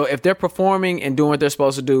they're performing and doing what they're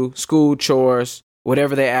supposed to do, school, chores,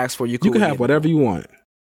 whatever they ask for, you You can have whatever you want.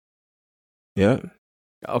 Yeah.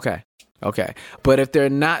 Okay. But if they're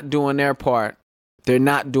not doing their part, they're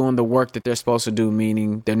not doing the work that they're supposed to do,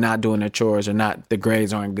 meaning they're not doing their chores or not, the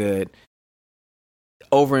grades aren't good.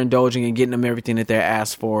 Overindulging and getting them everything that they're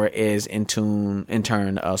asked for is in turn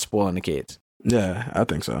spoiling the kids. Yeah, I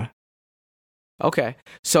think so. Okay.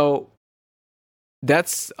 So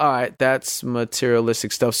that's all right. That's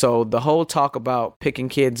materialistic stuff. So the whole talk about picking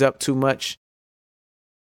kids up too much,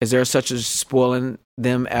 is there such as spoiling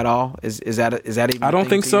them at all? Is that even? I don't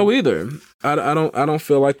think so either. I don't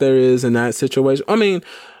feel like there is in that situation. I mean,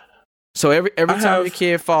 so every time your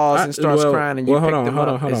kid falls and starts crying and you pick them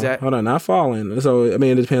up, hold on, not falling. So I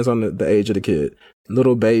mean, it depends on the age of the kid.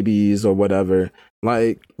 Little babies or whatever.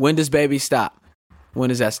 Like, when does baby stop? When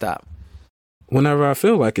does that stop? Whenever I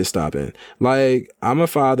feel like it's stopping. Like, I'm a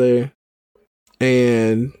father,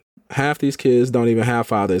 and half these kids don't even have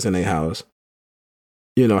fathers in their house.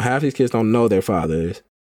 Half these kids don't know their fathers.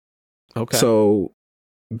 Okay. So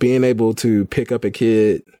being able to pick up a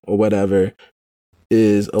kid or whatever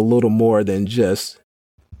is a little more than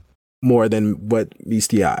what meets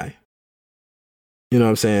the eye. You know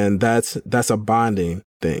what I'm saying? That's a bonding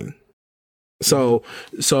thing. So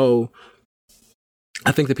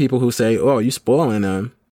I think the people who say, "Oh, you spoiling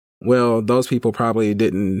them," well, those people probably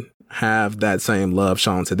didn't have that same love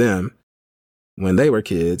shown to them when they were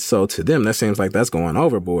kids. So to them, that seems like that's going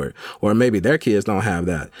overboard. Or maybe their kids don't have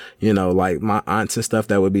that. Like my aunts and stuff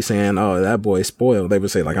that would be saying, "Oh, that boy's spoiled." They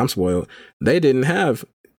would say, like, "I'm spoiled." They didn't have,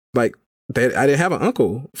 I didn't have an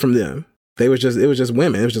uncle from them. It was just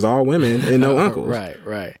women. It was just all women and no uncles.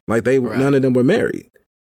 Right. Like none of them were married.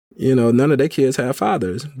 None of their kids had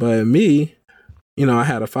fathers. But me, I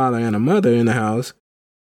had a father and a mother in the house.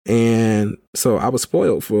 And so I was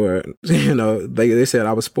spoiled for, they said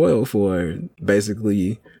I was spoiled for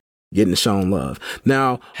basically getting shown love.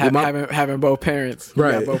 Now, having both parents,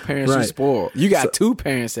 right? You got both parents who spoiled. You got two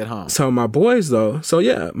parents at home. So my boys, though,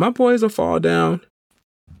 my boys will fall down,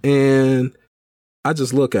 and I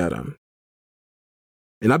just look at them,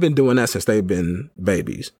 and I've been doing that since they've been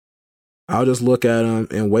babies. I'll just look at them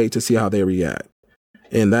and wait to see how they react,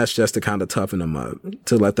 and that's just to kind of toughen them up,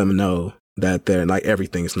 to let them know that they're like,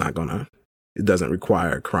 everything's not it doesn't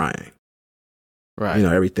require crying. Right.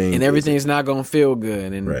 Everything's not going to feel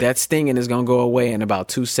good. And that stinging is going to go away in about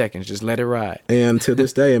 2 seconds. Just let it ride. And to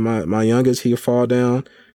this day, my youngest, he'll fall down,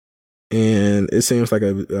 and it seems like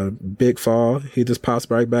a big fall. He just pops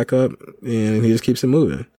right back up, and he just keeps it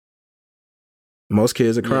moving. Most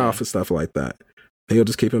kids are crying for stuff like that. He'll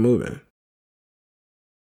just keep it moving.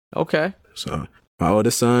 Okay. So my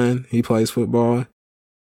oldest son, he plays football.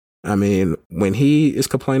 I mean, when he is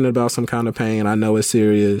complaining about some kind of pain, I know it's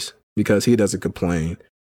serious because he doesn't complain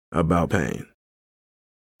about pain.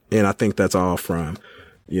 And I think that's all from,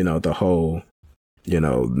 the whole,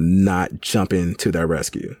 not jumping to their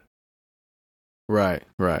rescue. Right.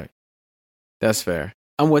 That's fair.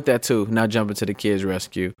 I'm with that too. Not jumping to the kids'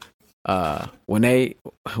 rescue.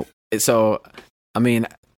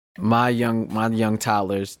 My young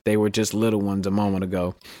toddlers, they were just little ones a moment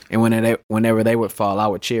ago, and whenever they would fall, I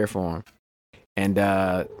would cheer for them. And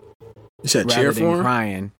you said cheer for them?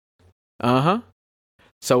 Crying.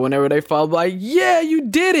 So whenever they fall, I'm like, yeah, you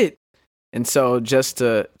did it. And so just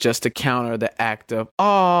to counter the act of,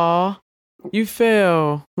 "Aw, you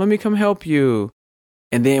fell. Let me come help you."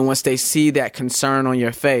 And then once they see that concern on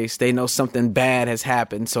your face, they know something bad has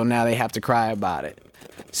happened. So now they have to cry about it.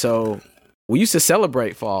 So we used to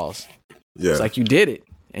celebrate falls. Yeah. It's like, you did it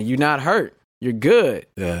and you're not hurt. You're good.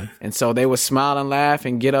 Yeah. And so they would smile and laugh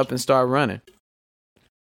and get up and start running.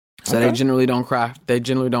 So they generally don't cry. They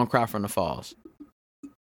generally don't cry from the falls.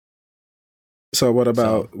 So what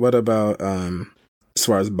about as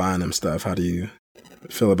far as buying them stuff? How do you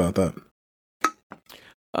feel about that?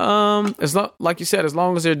 Like you said, as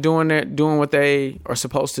long as they're doing what they are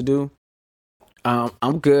supposed to do,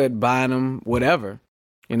 I'm good buying them whatever.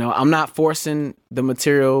 I'm not forcing the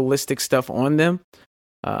materialistic stuff on them.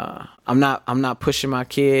 I'm not pushing my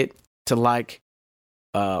kid to like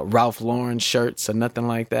Ralph Lauren shirts or nothing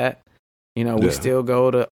like that. We still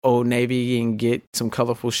go to Old Navy and get some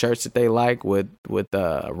colorful shirts that they like with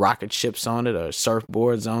rocket ships on it or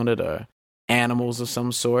surfboards on it or animals of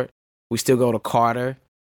some sort. We still go to Carter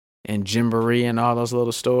and Gymboree and all those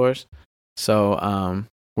little stores. So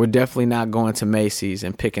we're definitely not going to Macy's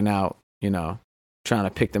and picking out, trying to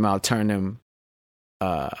pick them out, turn them,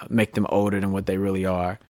 make them older than what they really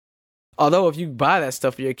are. Although if you buy that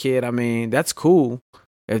stuff for your kid, I mean, that's cool.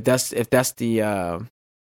 If that's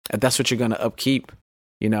what you're gonna upkeep,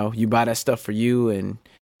 you buy that stuff for you and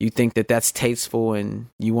you think that that's tasteful and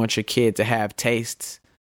you want your kid to have tastes,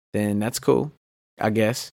 then that's cool, I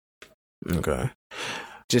guess. Okay.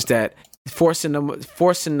 Just that forcing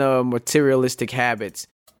the materialistic habits.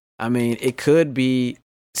 I mean, it could be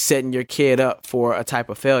setting your kid up for a type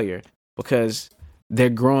of failure because they're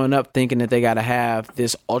growing up thinking that they got to have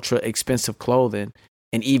this ultra expensive clothing.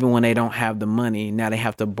 And even when they don't have the money, now they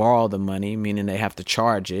have to borrow the money, meaning they have to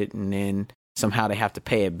charge it. And then somehow they have to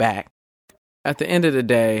pay it back. At the end of the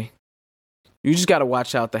day, you just got to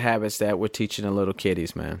watch out the habits that we're teaching the little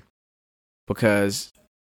kiddies, man. Because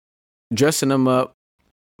dressing them up,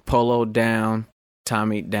 polo down,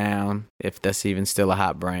 Tommy down, if that's even still a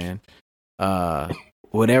hot brand,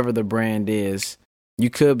 whatever the brand is, you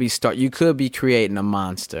could be creating a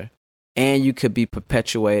monster, and you could be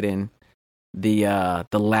perpetuating the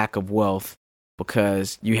lack of wealth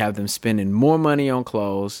because you have them spending more money on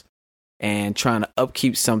clothes and trying to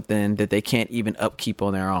upkeep something that they can't even upkeep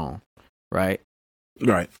on their own, right?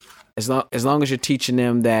 Right. As long as you're teaching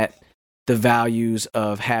them that the values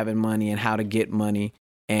of having money and how to get money,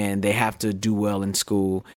 and they have to do well in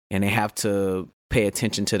school, and they have to pay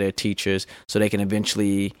attention to their teachers so they can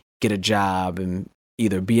eventually get a job and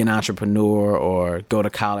either be an entrepreneur or go to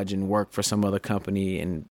college and work for some other company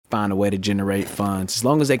and find a way to generate funds. As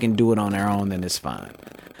long as they can do it on their own, then it's fine.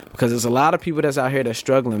 Because there's a lot of people that's out here that's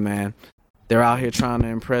struggling, man. They're out here trying to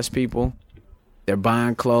impress people. They're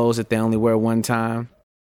buying clothes that they only wear one time.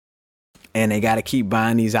 And they got to keep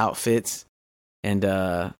buying these outfits. And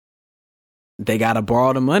they got to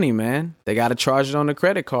borrow the money, man. They got to charge it on the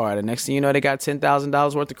credit card. And next thing you know, they got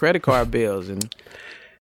 $10,000 worth of credit card bills. And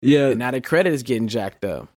now their credit is getting jacked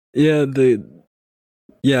up. Yeah,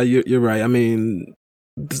 you're right. I mean,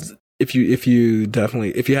 if you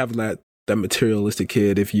have that materialistic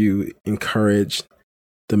kid, if you encourage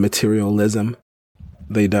the materialism,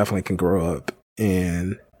 they definitely can grow up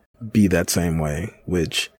and be that same way,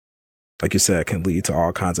 which, like you said, can lead to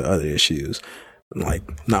all kinds of other issues.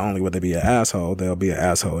 Like, not only will they be an asshole, they'll be an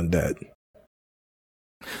asshole in debt.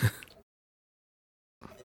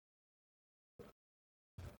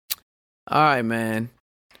 All right, man.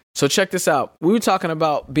 So check this out. We were talking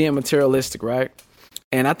about being materialistic, right?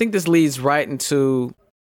 And I think this leads right into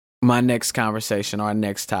my next conversation, our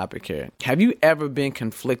next topic here. Have you ever been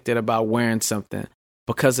conflicted about wearing something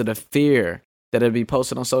because of the fear that it'll be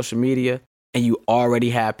posted on social media and you already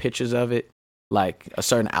have pictures of it, like a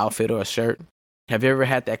certain outfit or a shirt? Have you ever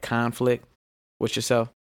had that conflict with yourself?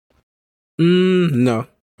 No,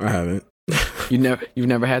 I haven't. You've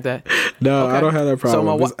never had that? No, Okay. I don't have that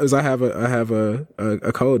problem. So I have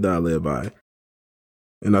a code that I live by,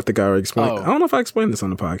 and I think I already explained. Oh. I don't know if I explained this on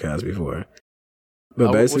the podcast before,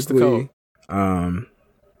 but What's the basically, code?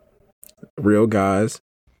 Real guys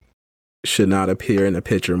should not appear in a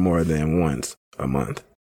picture more than once a month.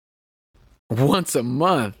 Once a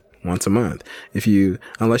month. Once a month.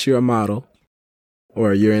 Unless you're a model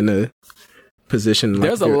or you're in a position.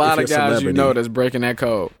 There's a lot of guys that's breaking that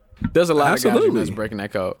code. There's a lot of guys that's breaking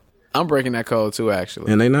that code. I'm breaking that code too,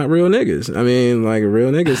 actually. And they not real niggas. I mean, like, real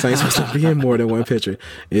niggas ain't supposed to be in more than one picture.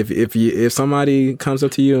 If somebody comes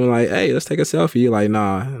up to you and like, hey, let's take a selfie, you're like,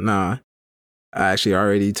 nah. I actually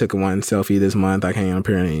already took one selfie this month. I can't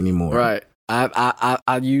appear in it anymore. Right.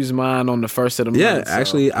 I use mine on the first of the month. Yeah,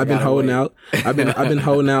 actually, so I've been holding out. I've been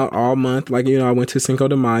holding out all month. Like, I went to Cinco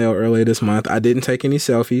de Mayo earlier this month. I didn't take any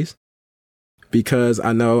selfies because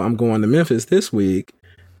I know I'm going to Memphis this week.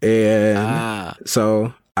 And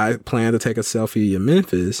so I plan to take a selfie in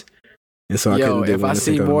Memphis, and so I couldn't do it. If I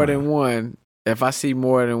see more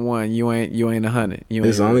than one, you ain't 100.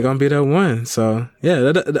 It's only gonna be that one. So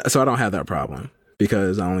yeah, so I don't have that problem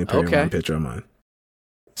because I only pay one picture a month.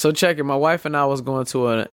 So check it. My wife and I was going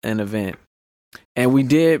to an event, and we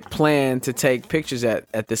did plan to take pictures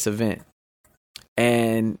at this event,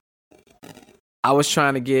 and I was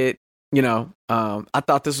trying to get. I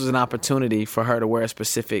thought this was an opportunity for her to wear a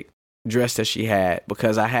specific dress that she had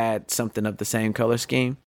because I had something of the same color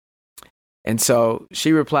scheme. And so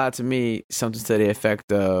she replied to me something to the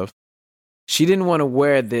effect of she didn't want to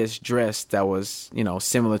wear this dress that was,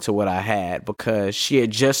 similar to what I had because she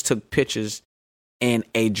had just took pictures in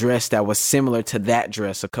a dress that was similar to that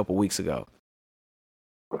dress a couple weeks ago.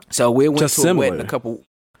 So we went just to similar. a wedding a couple.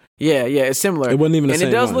 Yeah, it's similar. It wasn't even the same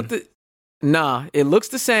and it does one. it looks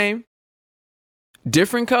the same.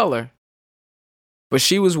 different color, but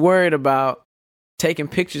she was worried about taking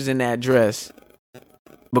pictures in that dress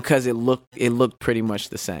because it looked pretty much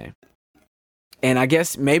the same. And I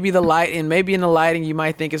guess maybe in the lighting you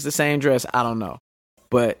might think it's the same dress. I don't know.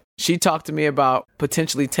 But she talked to me about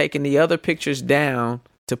potentially taking the other pictures down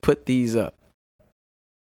to put these up.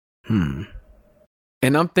 And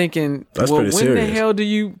I'm thinking, well, when the hell do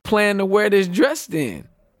you plan to wear this dress then?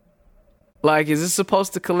 Like, is this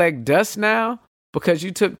supposed to collect dust now because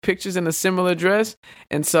you took pictures in a similar dress?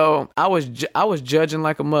 And so I was judging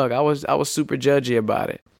like a mug. I was super judgy about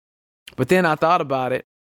it. But then I thought about it.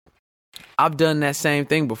 I've done that same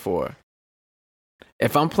thing before.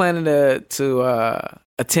 If I'm planning to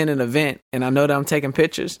attend an event and I know that I'm taking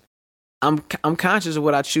pictures, I'm conscious of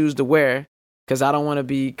what I choose to wear because I don't want to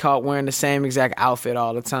be caught wearing the same exact outfit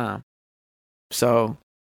all the time. So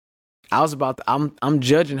I'm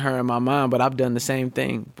judging her in my mind, but I've done the same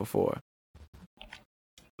thing before.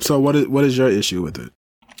 So what is your issue with it?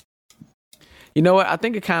 You know what? I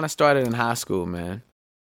think it kind of started in high school, man.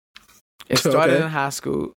 It started in high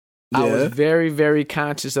school. Yeah. I was very, very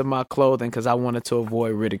conscious of my clothing because I wanted to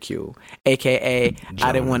avoid ridicule. AKA,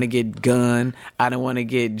 I didn't want to get gunned. I didn't want to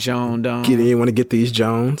get joned on. You didn't want to get these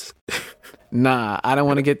Jones? Nah, I don't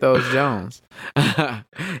want to get those Jones.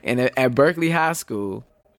 And at Berkeley High School,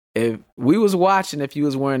 if we was watching if you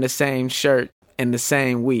was wearing the same shirt in the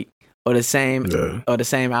same week or the same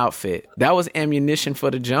outfit, that was ammunition for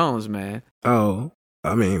the Jones, man. Oh,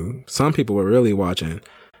 I mean, some people were really watching.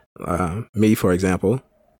 Me, for example.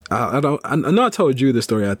 I know I told you the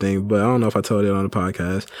story, I think, but I don't know if I told it on the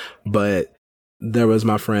podcast. But there was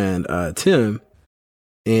my friend Tim,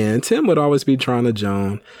 and Tim would always be trying to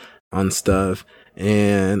Joan on stuff,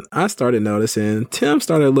 and I started noticing Tim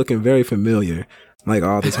started looking very familiar, like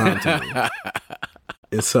all the time to me.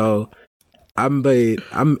 And so I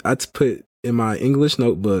put in my English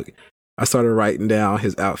notebook, I started writing down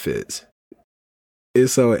his outfits, and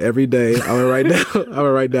so every day I would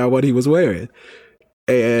write down what he was wearing.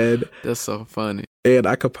 And that's so funny. And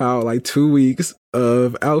I compiled like 2 weeks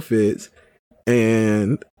of outfits,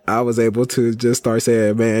 and I was able to just start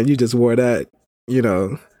saying, man, you just wore that,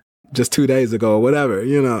 just 2 days ago or whatever.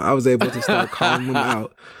 I was able to start calling them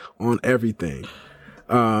out on everything.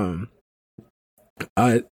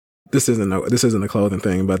 This isn't a clothing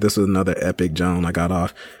thing, but this was another epic Joan I got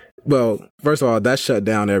off. Well, first of all, that shut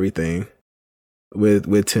down everything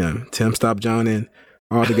with Tim. Tim stopped joning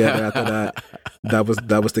altogether after that. That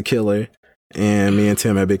was the killer, and me and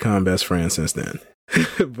Tim have become best friends since then.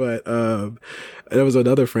 But there was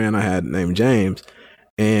another friend I had named James,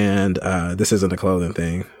 and this isn't a clothing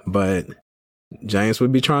thing, but James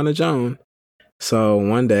would be trying to Joan. So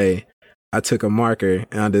one day I took a marker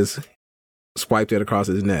and I just swiped it across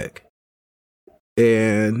his neck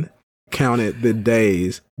and counted the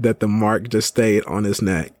days that the mark just stayed on his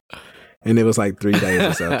neck. And it was like 3 days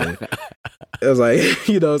or something. It was like,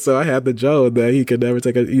 so I had the joke that he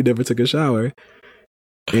never took a shower.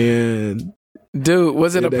 And dude,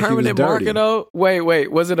 was it a permanent marker though?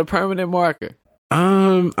 Wait, was it a permanent marker?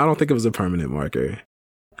 I don't think it was a permanent marker.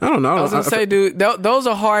 I don't know. I was gonna say, dude, those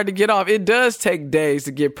are hard to get off. It does take days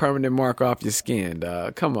to get permanent marker off your skin,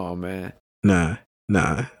 dog. Come on, man. Nah.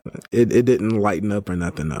 It didn't lighten up or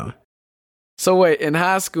nothing, though. So wait, in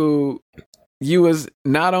high school, you was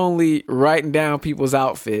not only writing down people's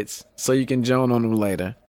outfits so you can joan on them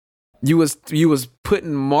later. You was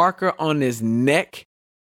putting marker on his neck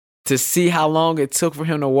to see how long it took for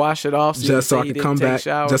him to wash it off. Just so I could come back.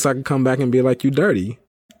 Just so I could come back and be like, you dirty.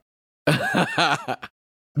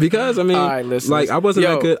 Because I mean, right, like I wasn't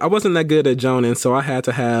that good at joning, so I had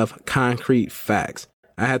to have concrete facts.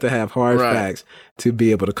 I had to have hard facts to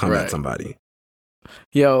be able to come at somebody.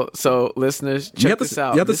 Yo, so listeners, check this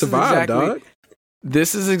out. You have to survive, dog.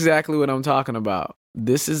 This is exactly what I'm talking about.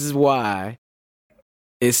 This is why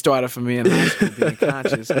it started for me in high school, being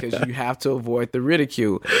conscious, because you have to avoid the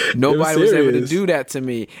ridicule. Nobody was able to do that to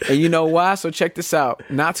me. And you know why? So check this out.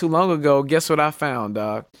 Not too long ago, guess what I found,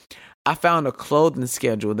 dog? I found a clothing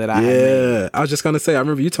schedule that I had made. I was just going to say, I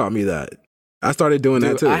remember you taught me that. I started doing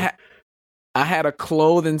that too. I had a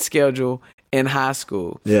clothing schedule in high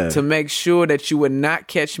school to make sure that you would not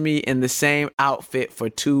catch me in the same outfit for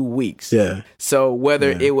 2 weeks. Yeah. So whether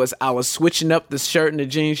it was I was switching up the shirt and the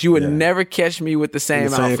jeans, you would never catch me with the same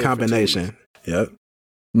outfit. Same combination. Yep.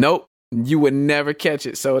 Nope. You would never catch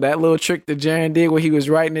it. So that little trick that Jaron did where he was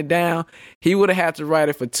writing it down, he would have had to write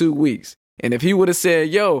it for 2 weeks. And if he would have said,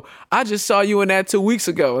 yo, I just saw you in that 2 weeks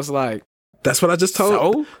ago, it's like, that's what I just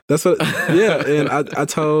told. So? That's what, and I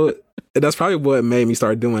told, that's probably what made me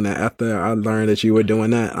start doing that after I learned that you were doing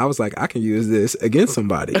that. I was like, I can use this against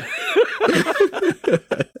somebody.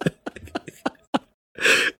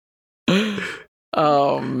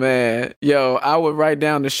 Oh man, yo, I would write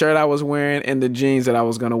down the shirt I was wearing and the jeans that I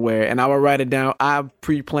was gonna wear, and I would write it down. I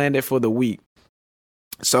pre-planned it for the week,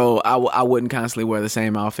 so I wouldn't constantly wear the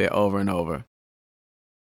same outfit over and over.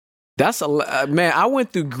 That's man. I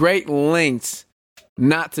went through great lengths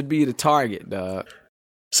not to be the target, dog.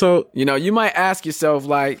 So, you might ask yourself,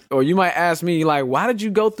 like, or you might ask me, like, why did you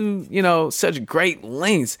go through, such great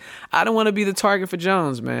lengths? I don't want to be the target for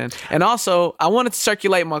Jones, man. And also, I wanted to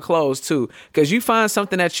circulate my clothes, too, because you find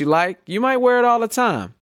something that you like, you might wear it all the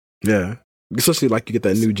time. Yeah. Especially, like, you get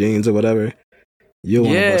that new jeans or whatever. You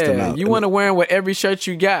want to bust them out. You want to wear them with every shirt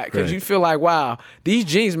you got, because you feel like, wow, these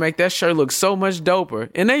jeans make that shirt look so much doper.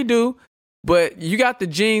 And they do. But you got the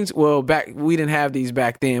jeans. Well, we didn't have these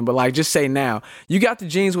back then. But like, just say now, you got the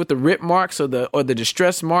jeans with the rip marks or the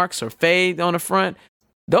distress marks or fade on the front.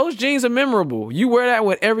 Those jeans are memorable. You wear that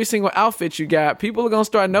with every single outfit you got. People are gonna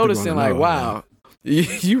start noticing. Like, wow,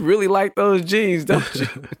 you really like those jeans, don't you?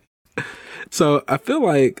 So I feel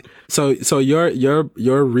like so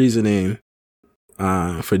your reasoning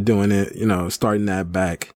for doing it, starting that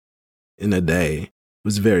back in the day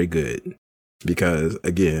was very good. Because,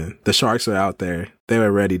 again, the sharks are out there. They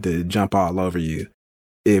were ready to jump all over you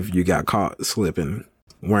if you got caught slipping,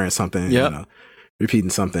 wearing something,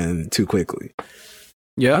 repeating something too quickly.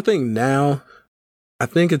 Yeah. I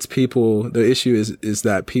think it's people, the issue is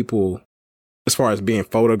that people, as far as being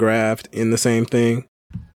photographed in the same thing,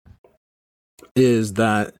 is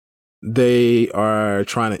that they are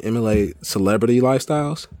trying to emulate celebrity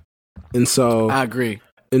lifestyles. And so... I agree.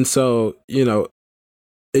 And so,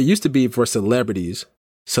 it used to be for celebrities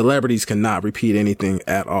cannot repeat anything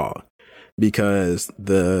at all because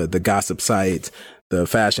the gossip sites, the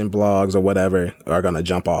fashion blogs or whatever are going to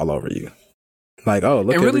jump all over you. Like, oh,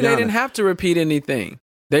 look at Rihanna. And really, they didn't have to repeat anything.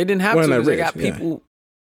 They didn't have to because they got people.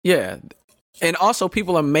 Yeah. And also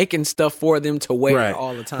people are making stuff for them to wear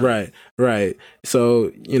all the time. Right. So,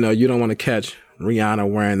 you don't want to catch Rihanna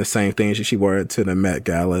wearing the same thing she wore to the Met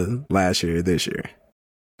Gala last year, this year.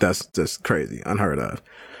 That's just crazy, unheard of.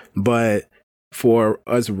 But for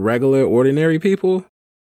us regular, ordinary people,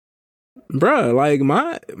 bruh, like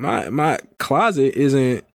my closet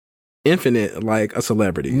isn't infinite like a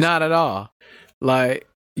celebrity. Not at all. Like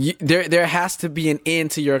there has to be an end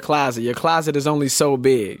to your closet. Your closet is only so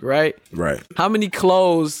big, right? Right. How much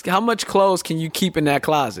clothes can you keep in that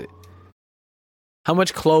closet? How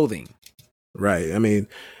much clothing? Right. I mean,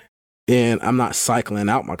 and I'm not cycling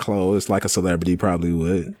out my clothes like a celebrity probably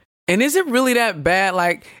would. And is it really that bad?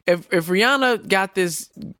 Like, if Rihanna got this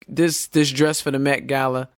dress for the Met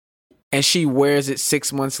Gala and she wears it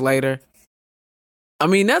 6 months later, I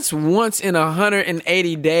mean, that's once in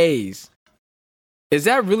 180 days. Is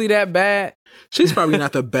that really that bad? She's probably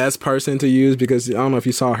not the best person to use because I don't know if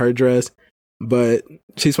you saw her dress, but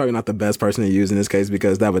she's probably not the best person to use in this case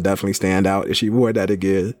because that would definitely stand out if she wore that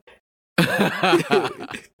again.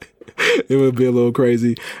 It would be a little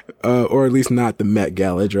crazy, or at least not the Met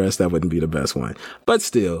Gala dress. That wouldn't be the best one, but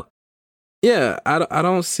still, yeah. I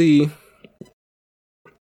don't see.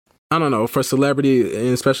 I don't know, for celebrity,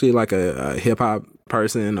 and especially like a hip hop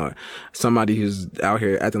person or somebody who's out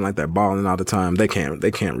here acting like they're balling all the time. They can't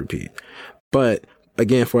repeat. But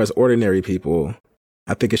again, for us ordinary people,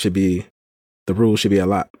 I think the rules should be a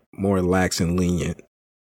lot more lax and lenient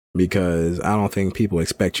because I don't think people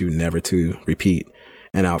expect you never to repeat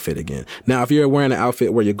an outfit again. Now, if you're wearing an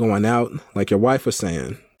outfit where you're going out, like your wife was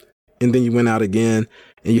saying, and then you went out again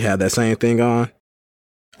and you had that same thing on,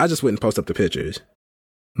 I just wouldn't post up the pictures.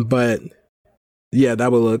 But yeah,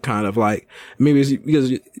 that would look kind of like maybe it's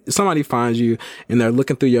because somebody finds you and they're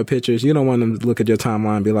looking through your pictures. You don't want them to look at your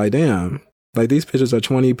timeline and be like, damn, like these pictures are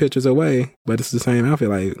 20 pictures away, but it's the same outfit.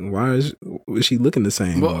 Like, why is she looking the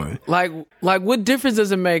same? Well, like what difference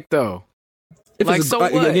does it make though? If like, so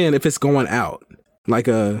what? Again, if it's going out, like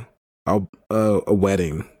a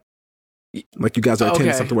wedding, like you guys are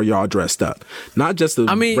attending something where you're all dressed up, not just a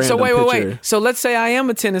random so picture. wait. So let's say I am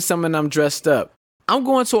attending something and I'm dressed up. I'm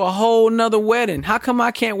going to a whole nother wedding. How come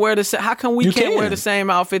I can't wear how come we can't wear the same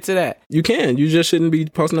outfit to that? You can. You just shouldn't be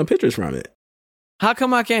posting up pictures from it. How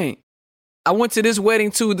come I can't? I went to this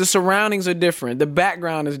wedding too. The surroundings are different. The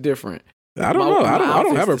background is different. I don't know. I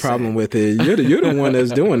don't have a problem with it. You're the one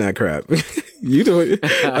that's doing that crap. You do it.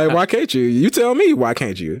 Like, why can't you? You tell me, why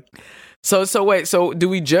can't you? So wait. So do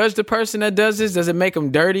we judge the person that does this? Does it make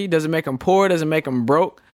them dirty? Does it make them poor? Does it make them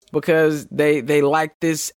broke? Because they like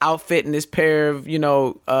this outfit and this pair of,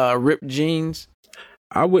 ripped jeans.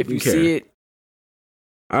 I wouldn't care. See it,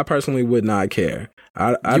 I personally would not care.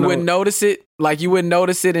 You wouldn't notice it? Like you wouldn't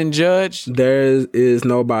notice it and judge? There is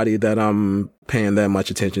nobody that I'm paying that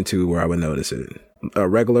much attention to where I would notice it. A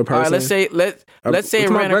regular person. All right, let's say it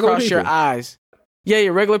ran across your eyes. Yeah,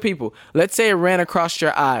 regular people. Let's say it ran across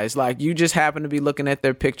your eyes. Like you just happen to be looking at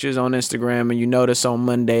their pictures on Instagram and you notice on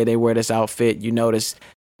Monday they wear this outfit. You notice,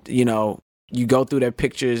 you go through their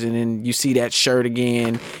pictures and then you see that shirt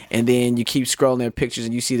again. And then you keep scrolling their pictures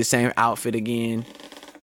and you see the same outfit again.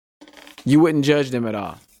 You wouldn't judge them at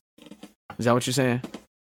all. Is that what you're saying?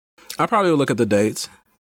 I probably would look at the dates.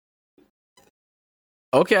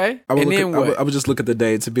 Okay. I would just look at the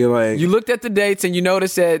dates and be like... You looked at the dates and you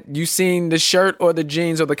noticed that you seen the shirt or the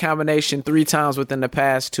jeans or the combination 3 times within the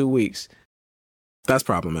past 2 weeks. That's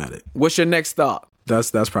problematic. What's your next thought?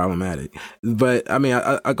 That's problematic. But, I mean,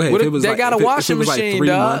 I go ahead. What if it was they got a washing machine, 3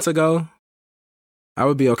 dog. months ago, I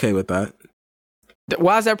would be okay with that.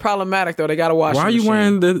 Why is that problematic, though? They got a washing machine. Why are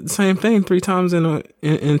you wearing the same thing 3 times in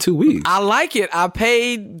 2 weeks? I like it. I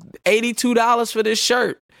paid $82 for this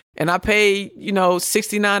shirt. And I paid,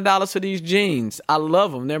 $69 for these jeans. I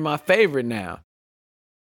love them. They're my favorite now.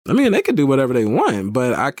 I mean, they can do whatever they want,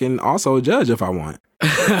 but I can also judge if I want.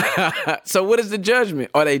 So what is the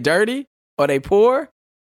judgment? Are they dirty? Are they poor?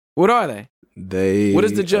 What are they? What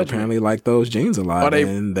is the judgment? Apparently like those jeans a lot,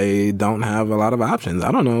 and they don't have a lot of options.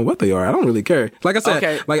 I don't know what they are. I don't really care. Like I said,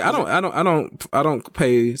 okay. Like I don't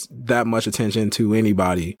pay that much attention to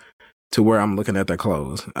anybody to where I'm looking at their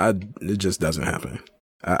clothes. It just doesn't happen.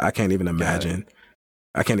 I can't even imagine.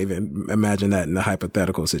 I can't even imagine that in a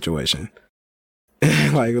hypothetical situation.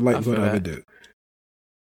 like what I would do.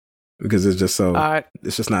 Because it's just so.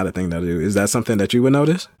 It's just not a thing to do. Is that something that you would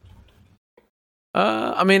notice?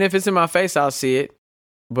 I mean, if it's in my face, I'll see it.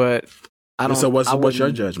 But I don't. So what's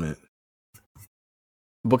your judgment?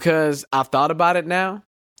 Because I've thought about it now.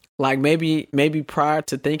 Like maybe prior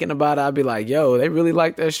to thinking about it, I'd be like, "Yo, they really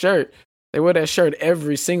like that shirt. They wear that shirt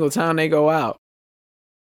every single time they go out."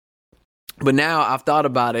 But now I've thought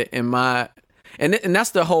about it and that's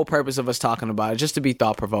the whole purpose of us talking about it, just to be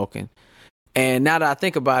thought provoking. And now that I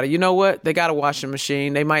think about it, you know what? They got a washing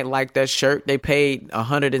machine. They might like that shirt. They paid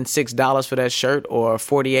 $106 for that shirt or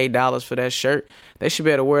 $48 for that shirt. They should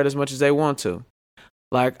be able to wear it as much as they want to.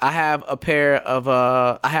 Like I have a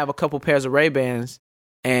couple pairs of Ray-Bans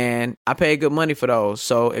and I pay good money for those.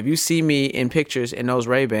 So if you see me in pictures in those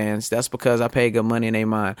Ray-Bans, that's because I pay good money in their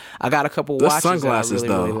mind. I got a couple watches sunglasses, that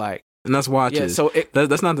I really like. And that's watches. Yeah, so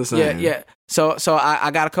that's not the same. Yeah. So I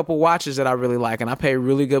got a couple watches that I really like, and I pay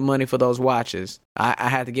really good money for those watches. I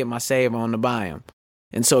had to get my save on to buy them.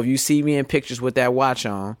 And so if you see me in pictures with that watch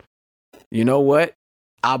on, you know what?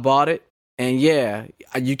 I bought it. And yeah,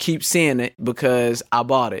 you keep seeing it because I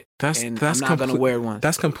bought it. I'm not gonna wear one.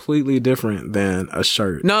 That's completely different than a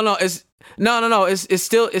shirt. No. It's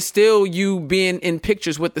still you being in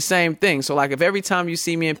pictures with the same thing. So like if every time you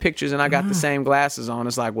see me in pictures and I got the same glasses on,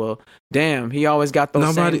 it's like, well, damn, he always got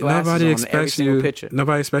those same glasses on in every single picture.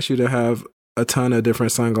 Nobody expects you to have a ton of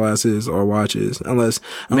different sunglasses or watches, unless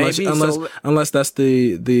that's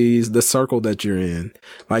the circle that you're in.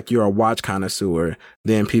 Like you're a watch connoisseur,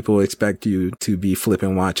 then people expect you to be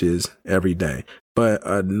flipping watches every day. But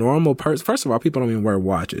a normal person, first of all, people don't even wear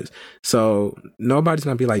watches, so nobody's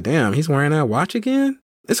gonna be like, "Damn, he's wearing that watch again."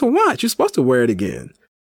 It's a watch. You're supposed to wear it again.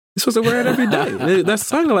 You're supposed to wear it every day. That's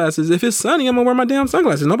sunglasses. If it's sunny, I'm gonna wear my damn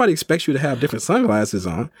sunglasses. Nobody expects you to have different sunglasses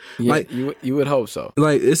on. Yeah, like you would hope so.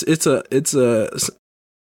 Like it's an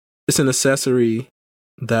accessory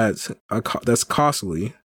that's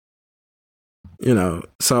costly.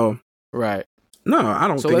 So right. No, I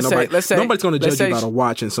don't think nobody's going to judge you about a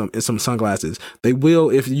watch and some sunglasses. They will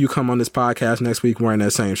if you come on this podcast next week wearing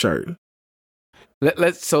that same shirt.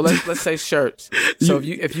 Let's say shirts. So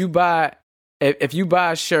if you buy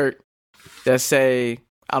a shirt that say,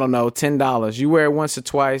 I don't know, $10, you wear it once or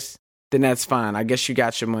twice, then that's fine. I guess you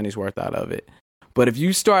got your money's worth out of it. But if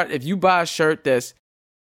you buy a shirt that's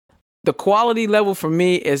the quality level for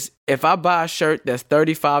me is if I buy a shirt that's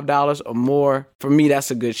 $35 or more, for me that's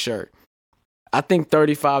a good shirt. I think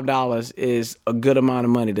 $35 is a good amount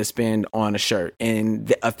of money to spend on a shirt, and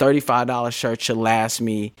a $35 shirt should last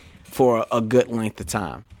me for a good length of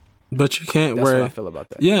time. But you can't That's wear. what I feel about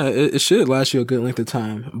that. Yeah, it should last you a good length of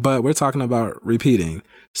time. But we're talking about repeating.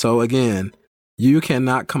 So again, you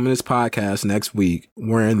cannot come in this podcast next week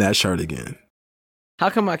wearing that shirt again. How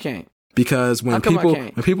come I can't? Because when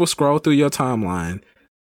people scroll through your timeline,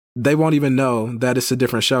 they won't even know that it's a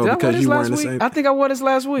different show because you wearing the same. I think I wore this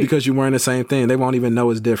last week. Because you're wearing the same thing, they won't even know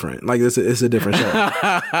it's different. Like it's a different show.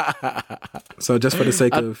 So just for the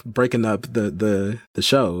sake of breaking up the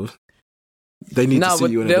show, they need to see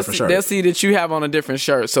you in a different shirt. They'll see that you have on a different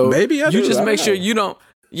shirt. So maybe you just make sure you don't.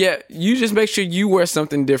 Yeah, you just make sure you wear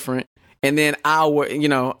something different, and then I'll wear.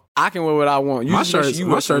 I can wear what I want. My shirts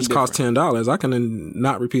cost $10. I can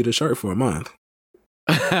not repeat a shirt for a month.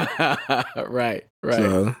 Right.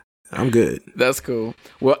 So I'm good. That's cool.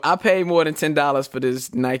 Well, I paid more than $10 for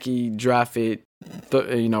this Nike Dry Fit,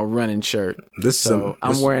 running shirt.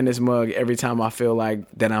 I'm wearing this mug every time I feel like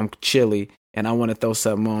that I'm chilly and I want to throw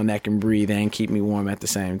something on that can breathe and keep me warm at the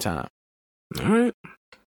same time. All right.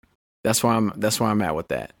 That's where I'm at with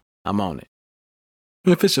that. I'm on it.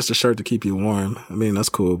 If it's just a shirt to keep you warm, I mean, that's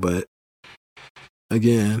cool. But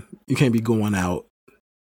again, you can't be going out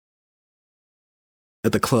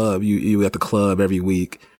at the club. You at the club every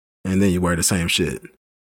week, and then you wear the same shit.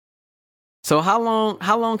 So how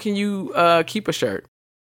long can you keep a shirt?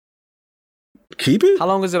 Keep it? How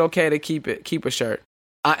long is it okay to keep a shirt?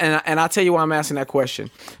 And I'll tell you why I'm asking that question.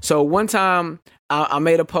 So one time I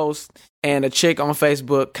made a post and a chick on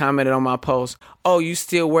Facebook commented on my post, "Oh, you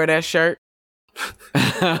still wear that shirt?"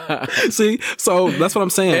 See, so that's what I'm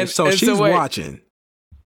saying. So she's watching.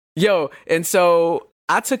 Yo, and so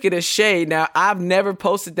I took it as shade. Now, I've never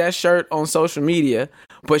posted that shirt on social media,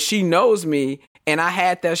 but she knows me, and I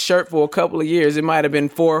had that shirt for a couple of years. It might have been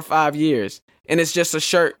 4 or 5 years. And it's just a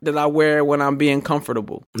shirt that I wear when I'm being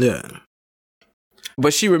comfortable. Yeah.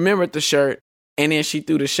 But she remembered the shirt, and then she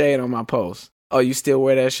threw the shade on my post. "Oh, you still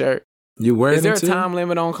wear that shirt?" You wear it? Is there a time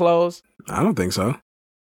limit on clothes? I don't think so.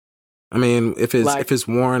 I mean, if it's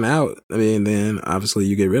worn out, I mean, then obviously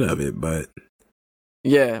you get rid of it. But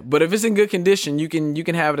yeah, but if it's in good condition, you can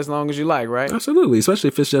have it as long as you like, right? Absolutely, especially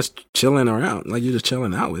if it's just chilling around, like you're just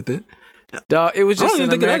chilling out with it. Dog, it was just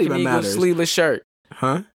an American Eagle sleeveless shirt.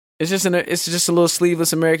 Huh? It's just a little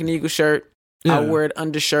sleeveless American Eagle shirt. Yeah. I wear it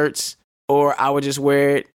under shirts, or I would just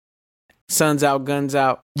wear it sun's out, guns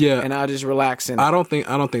out. Yeah, and I'll just relax in it. I don't think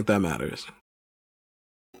that matters.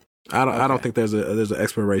 I don't think there's an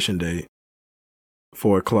expiration date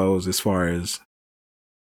for clothes as long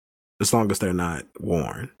as they're not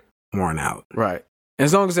worn out. Right.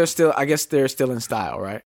 As long as they're still in style,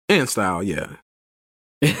 right? In style, yeah.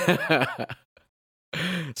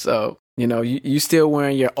 So, you still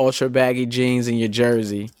wearing your ultra baggy jeans and your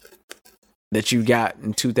jersey that you got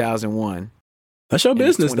in 2001. That's your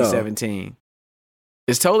business, 2017. Though.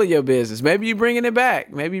 It's totally your business. Maybe you're bringing it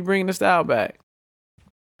back. Maybe you're bringing the style back.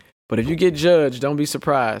 But if you get judged, don't be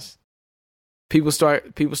surprised. People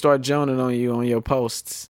start joning on you on your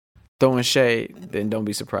posts, throwing shade, then don't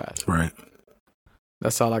be surprised. Right.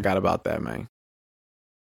 That's all I got about that, man.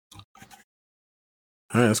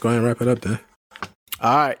 All right, let's go ahead and wrap it up then.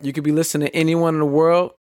 All right, you could be listening to anyone in the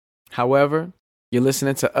world. However, you're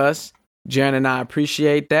listening to us. Jaren and I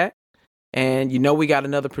appreciate that. And we got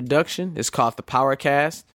another production. It's called The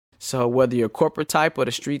Powercast. So whether you're a corporate type or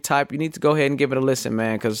the street type, you need to go ahead and give it a listen,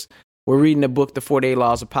 man, because we're reading the book, The 48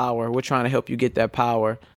 Laws of Power. We're trying to help you get that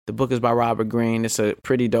power. The book is by Robert Greene. It's a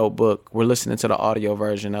pretty dope book. We're listening to the audio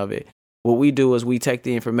version of it. What we do is we take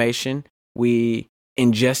the information, we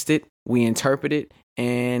ingest it, we interpret it,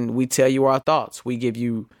 and we tell you our thoughts. We give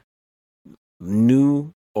you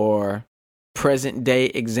new or present day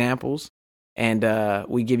examples, and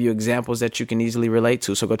we give you examples that you can easily relate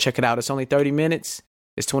to. So go check it out. It's only 30 minutes.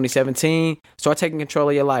 It's 2017. Start taking control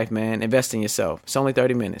of your life, man. Invest in yourself. It's only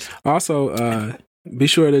 30 minutes. Also, be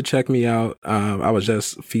sure to check me out. I was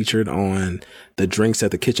just featured on the Drinks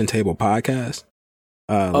at the Kitchen Table podcast.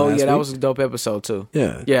 That was a dope episode too.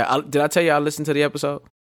 Yeah. Did I tell you I listened to the episode?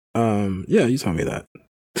 Yeah, you told me that.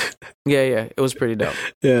 Yeah. It was pretty dope.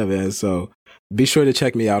 Yeah, man. So be sure to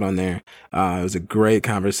check me out on there. It was a great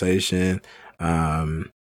conversation.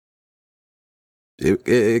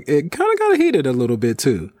 It kind of got heated a little bit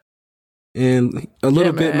too, and a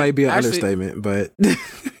little bit might be an understatement, but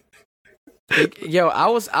I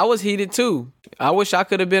was heated too. I wish I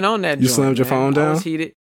could have been on that. You slammed your phone down? I was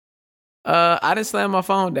heated. I didn't slam my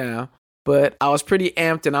phone down, but I was pretty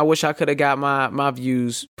amped, and I wish I could have got my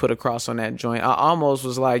views put across on that joint. I almost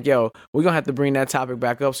was like, we're gonna have to bring that topic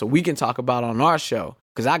back up so we can talk about it on our show,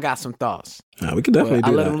 because I got some thoughts. Yeah, we can definitely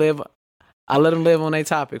do that. I let them live on a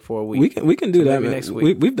topic for a week. We can do that next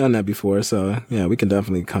week. We've done that before, so yeah, we can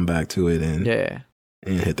definitely come back to it and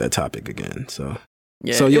hit that topic again. So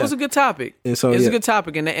it was a good topic. And so it's a good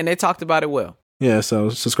topic, and they talked about it well. Yeah, so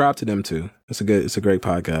subscribe to them too. It's a great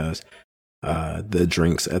podcast. The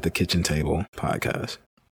Drinks at the Kitchen Table podcast.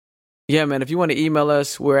 Yeah, man. If you want to email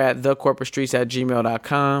us, we're at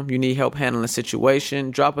thecorporatestreets@gmail.com. You need help handling a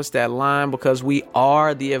situation, drop us that line, because we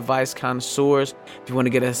are the advice connoisseurs. If you want to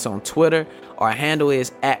get us on Twitter, our handle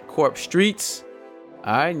is @CorpStreets.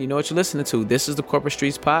 All right, you know what you're listening to. This is the Corporate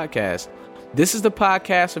Streets Podcast. This is the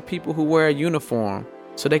podcast for people who wear a uniform,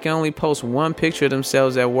 So they can only post one picture of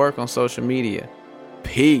themselves at work on social media.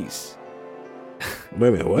 Peace. Wait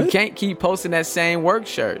a minute, what? You can't keep posting that same work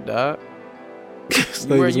shirt, dog.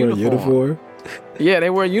 So you wear a uniform? Yeah, they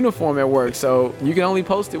wear a uniform at work, so you can only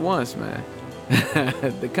post it once, man.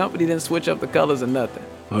 The company didn't switch up the colors or nothing.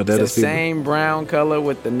 Oh, that it's is the same brown color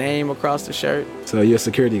with the name across the shirt. So you're a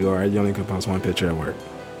security guard. You only can post one picture at work.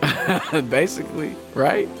 Basically,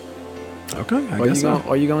 right? Okay, I guess so.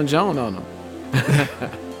 Or you gonna Joan on them.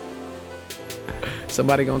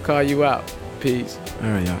 Somebody gonna call you out. Peace. All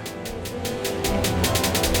right, y'all.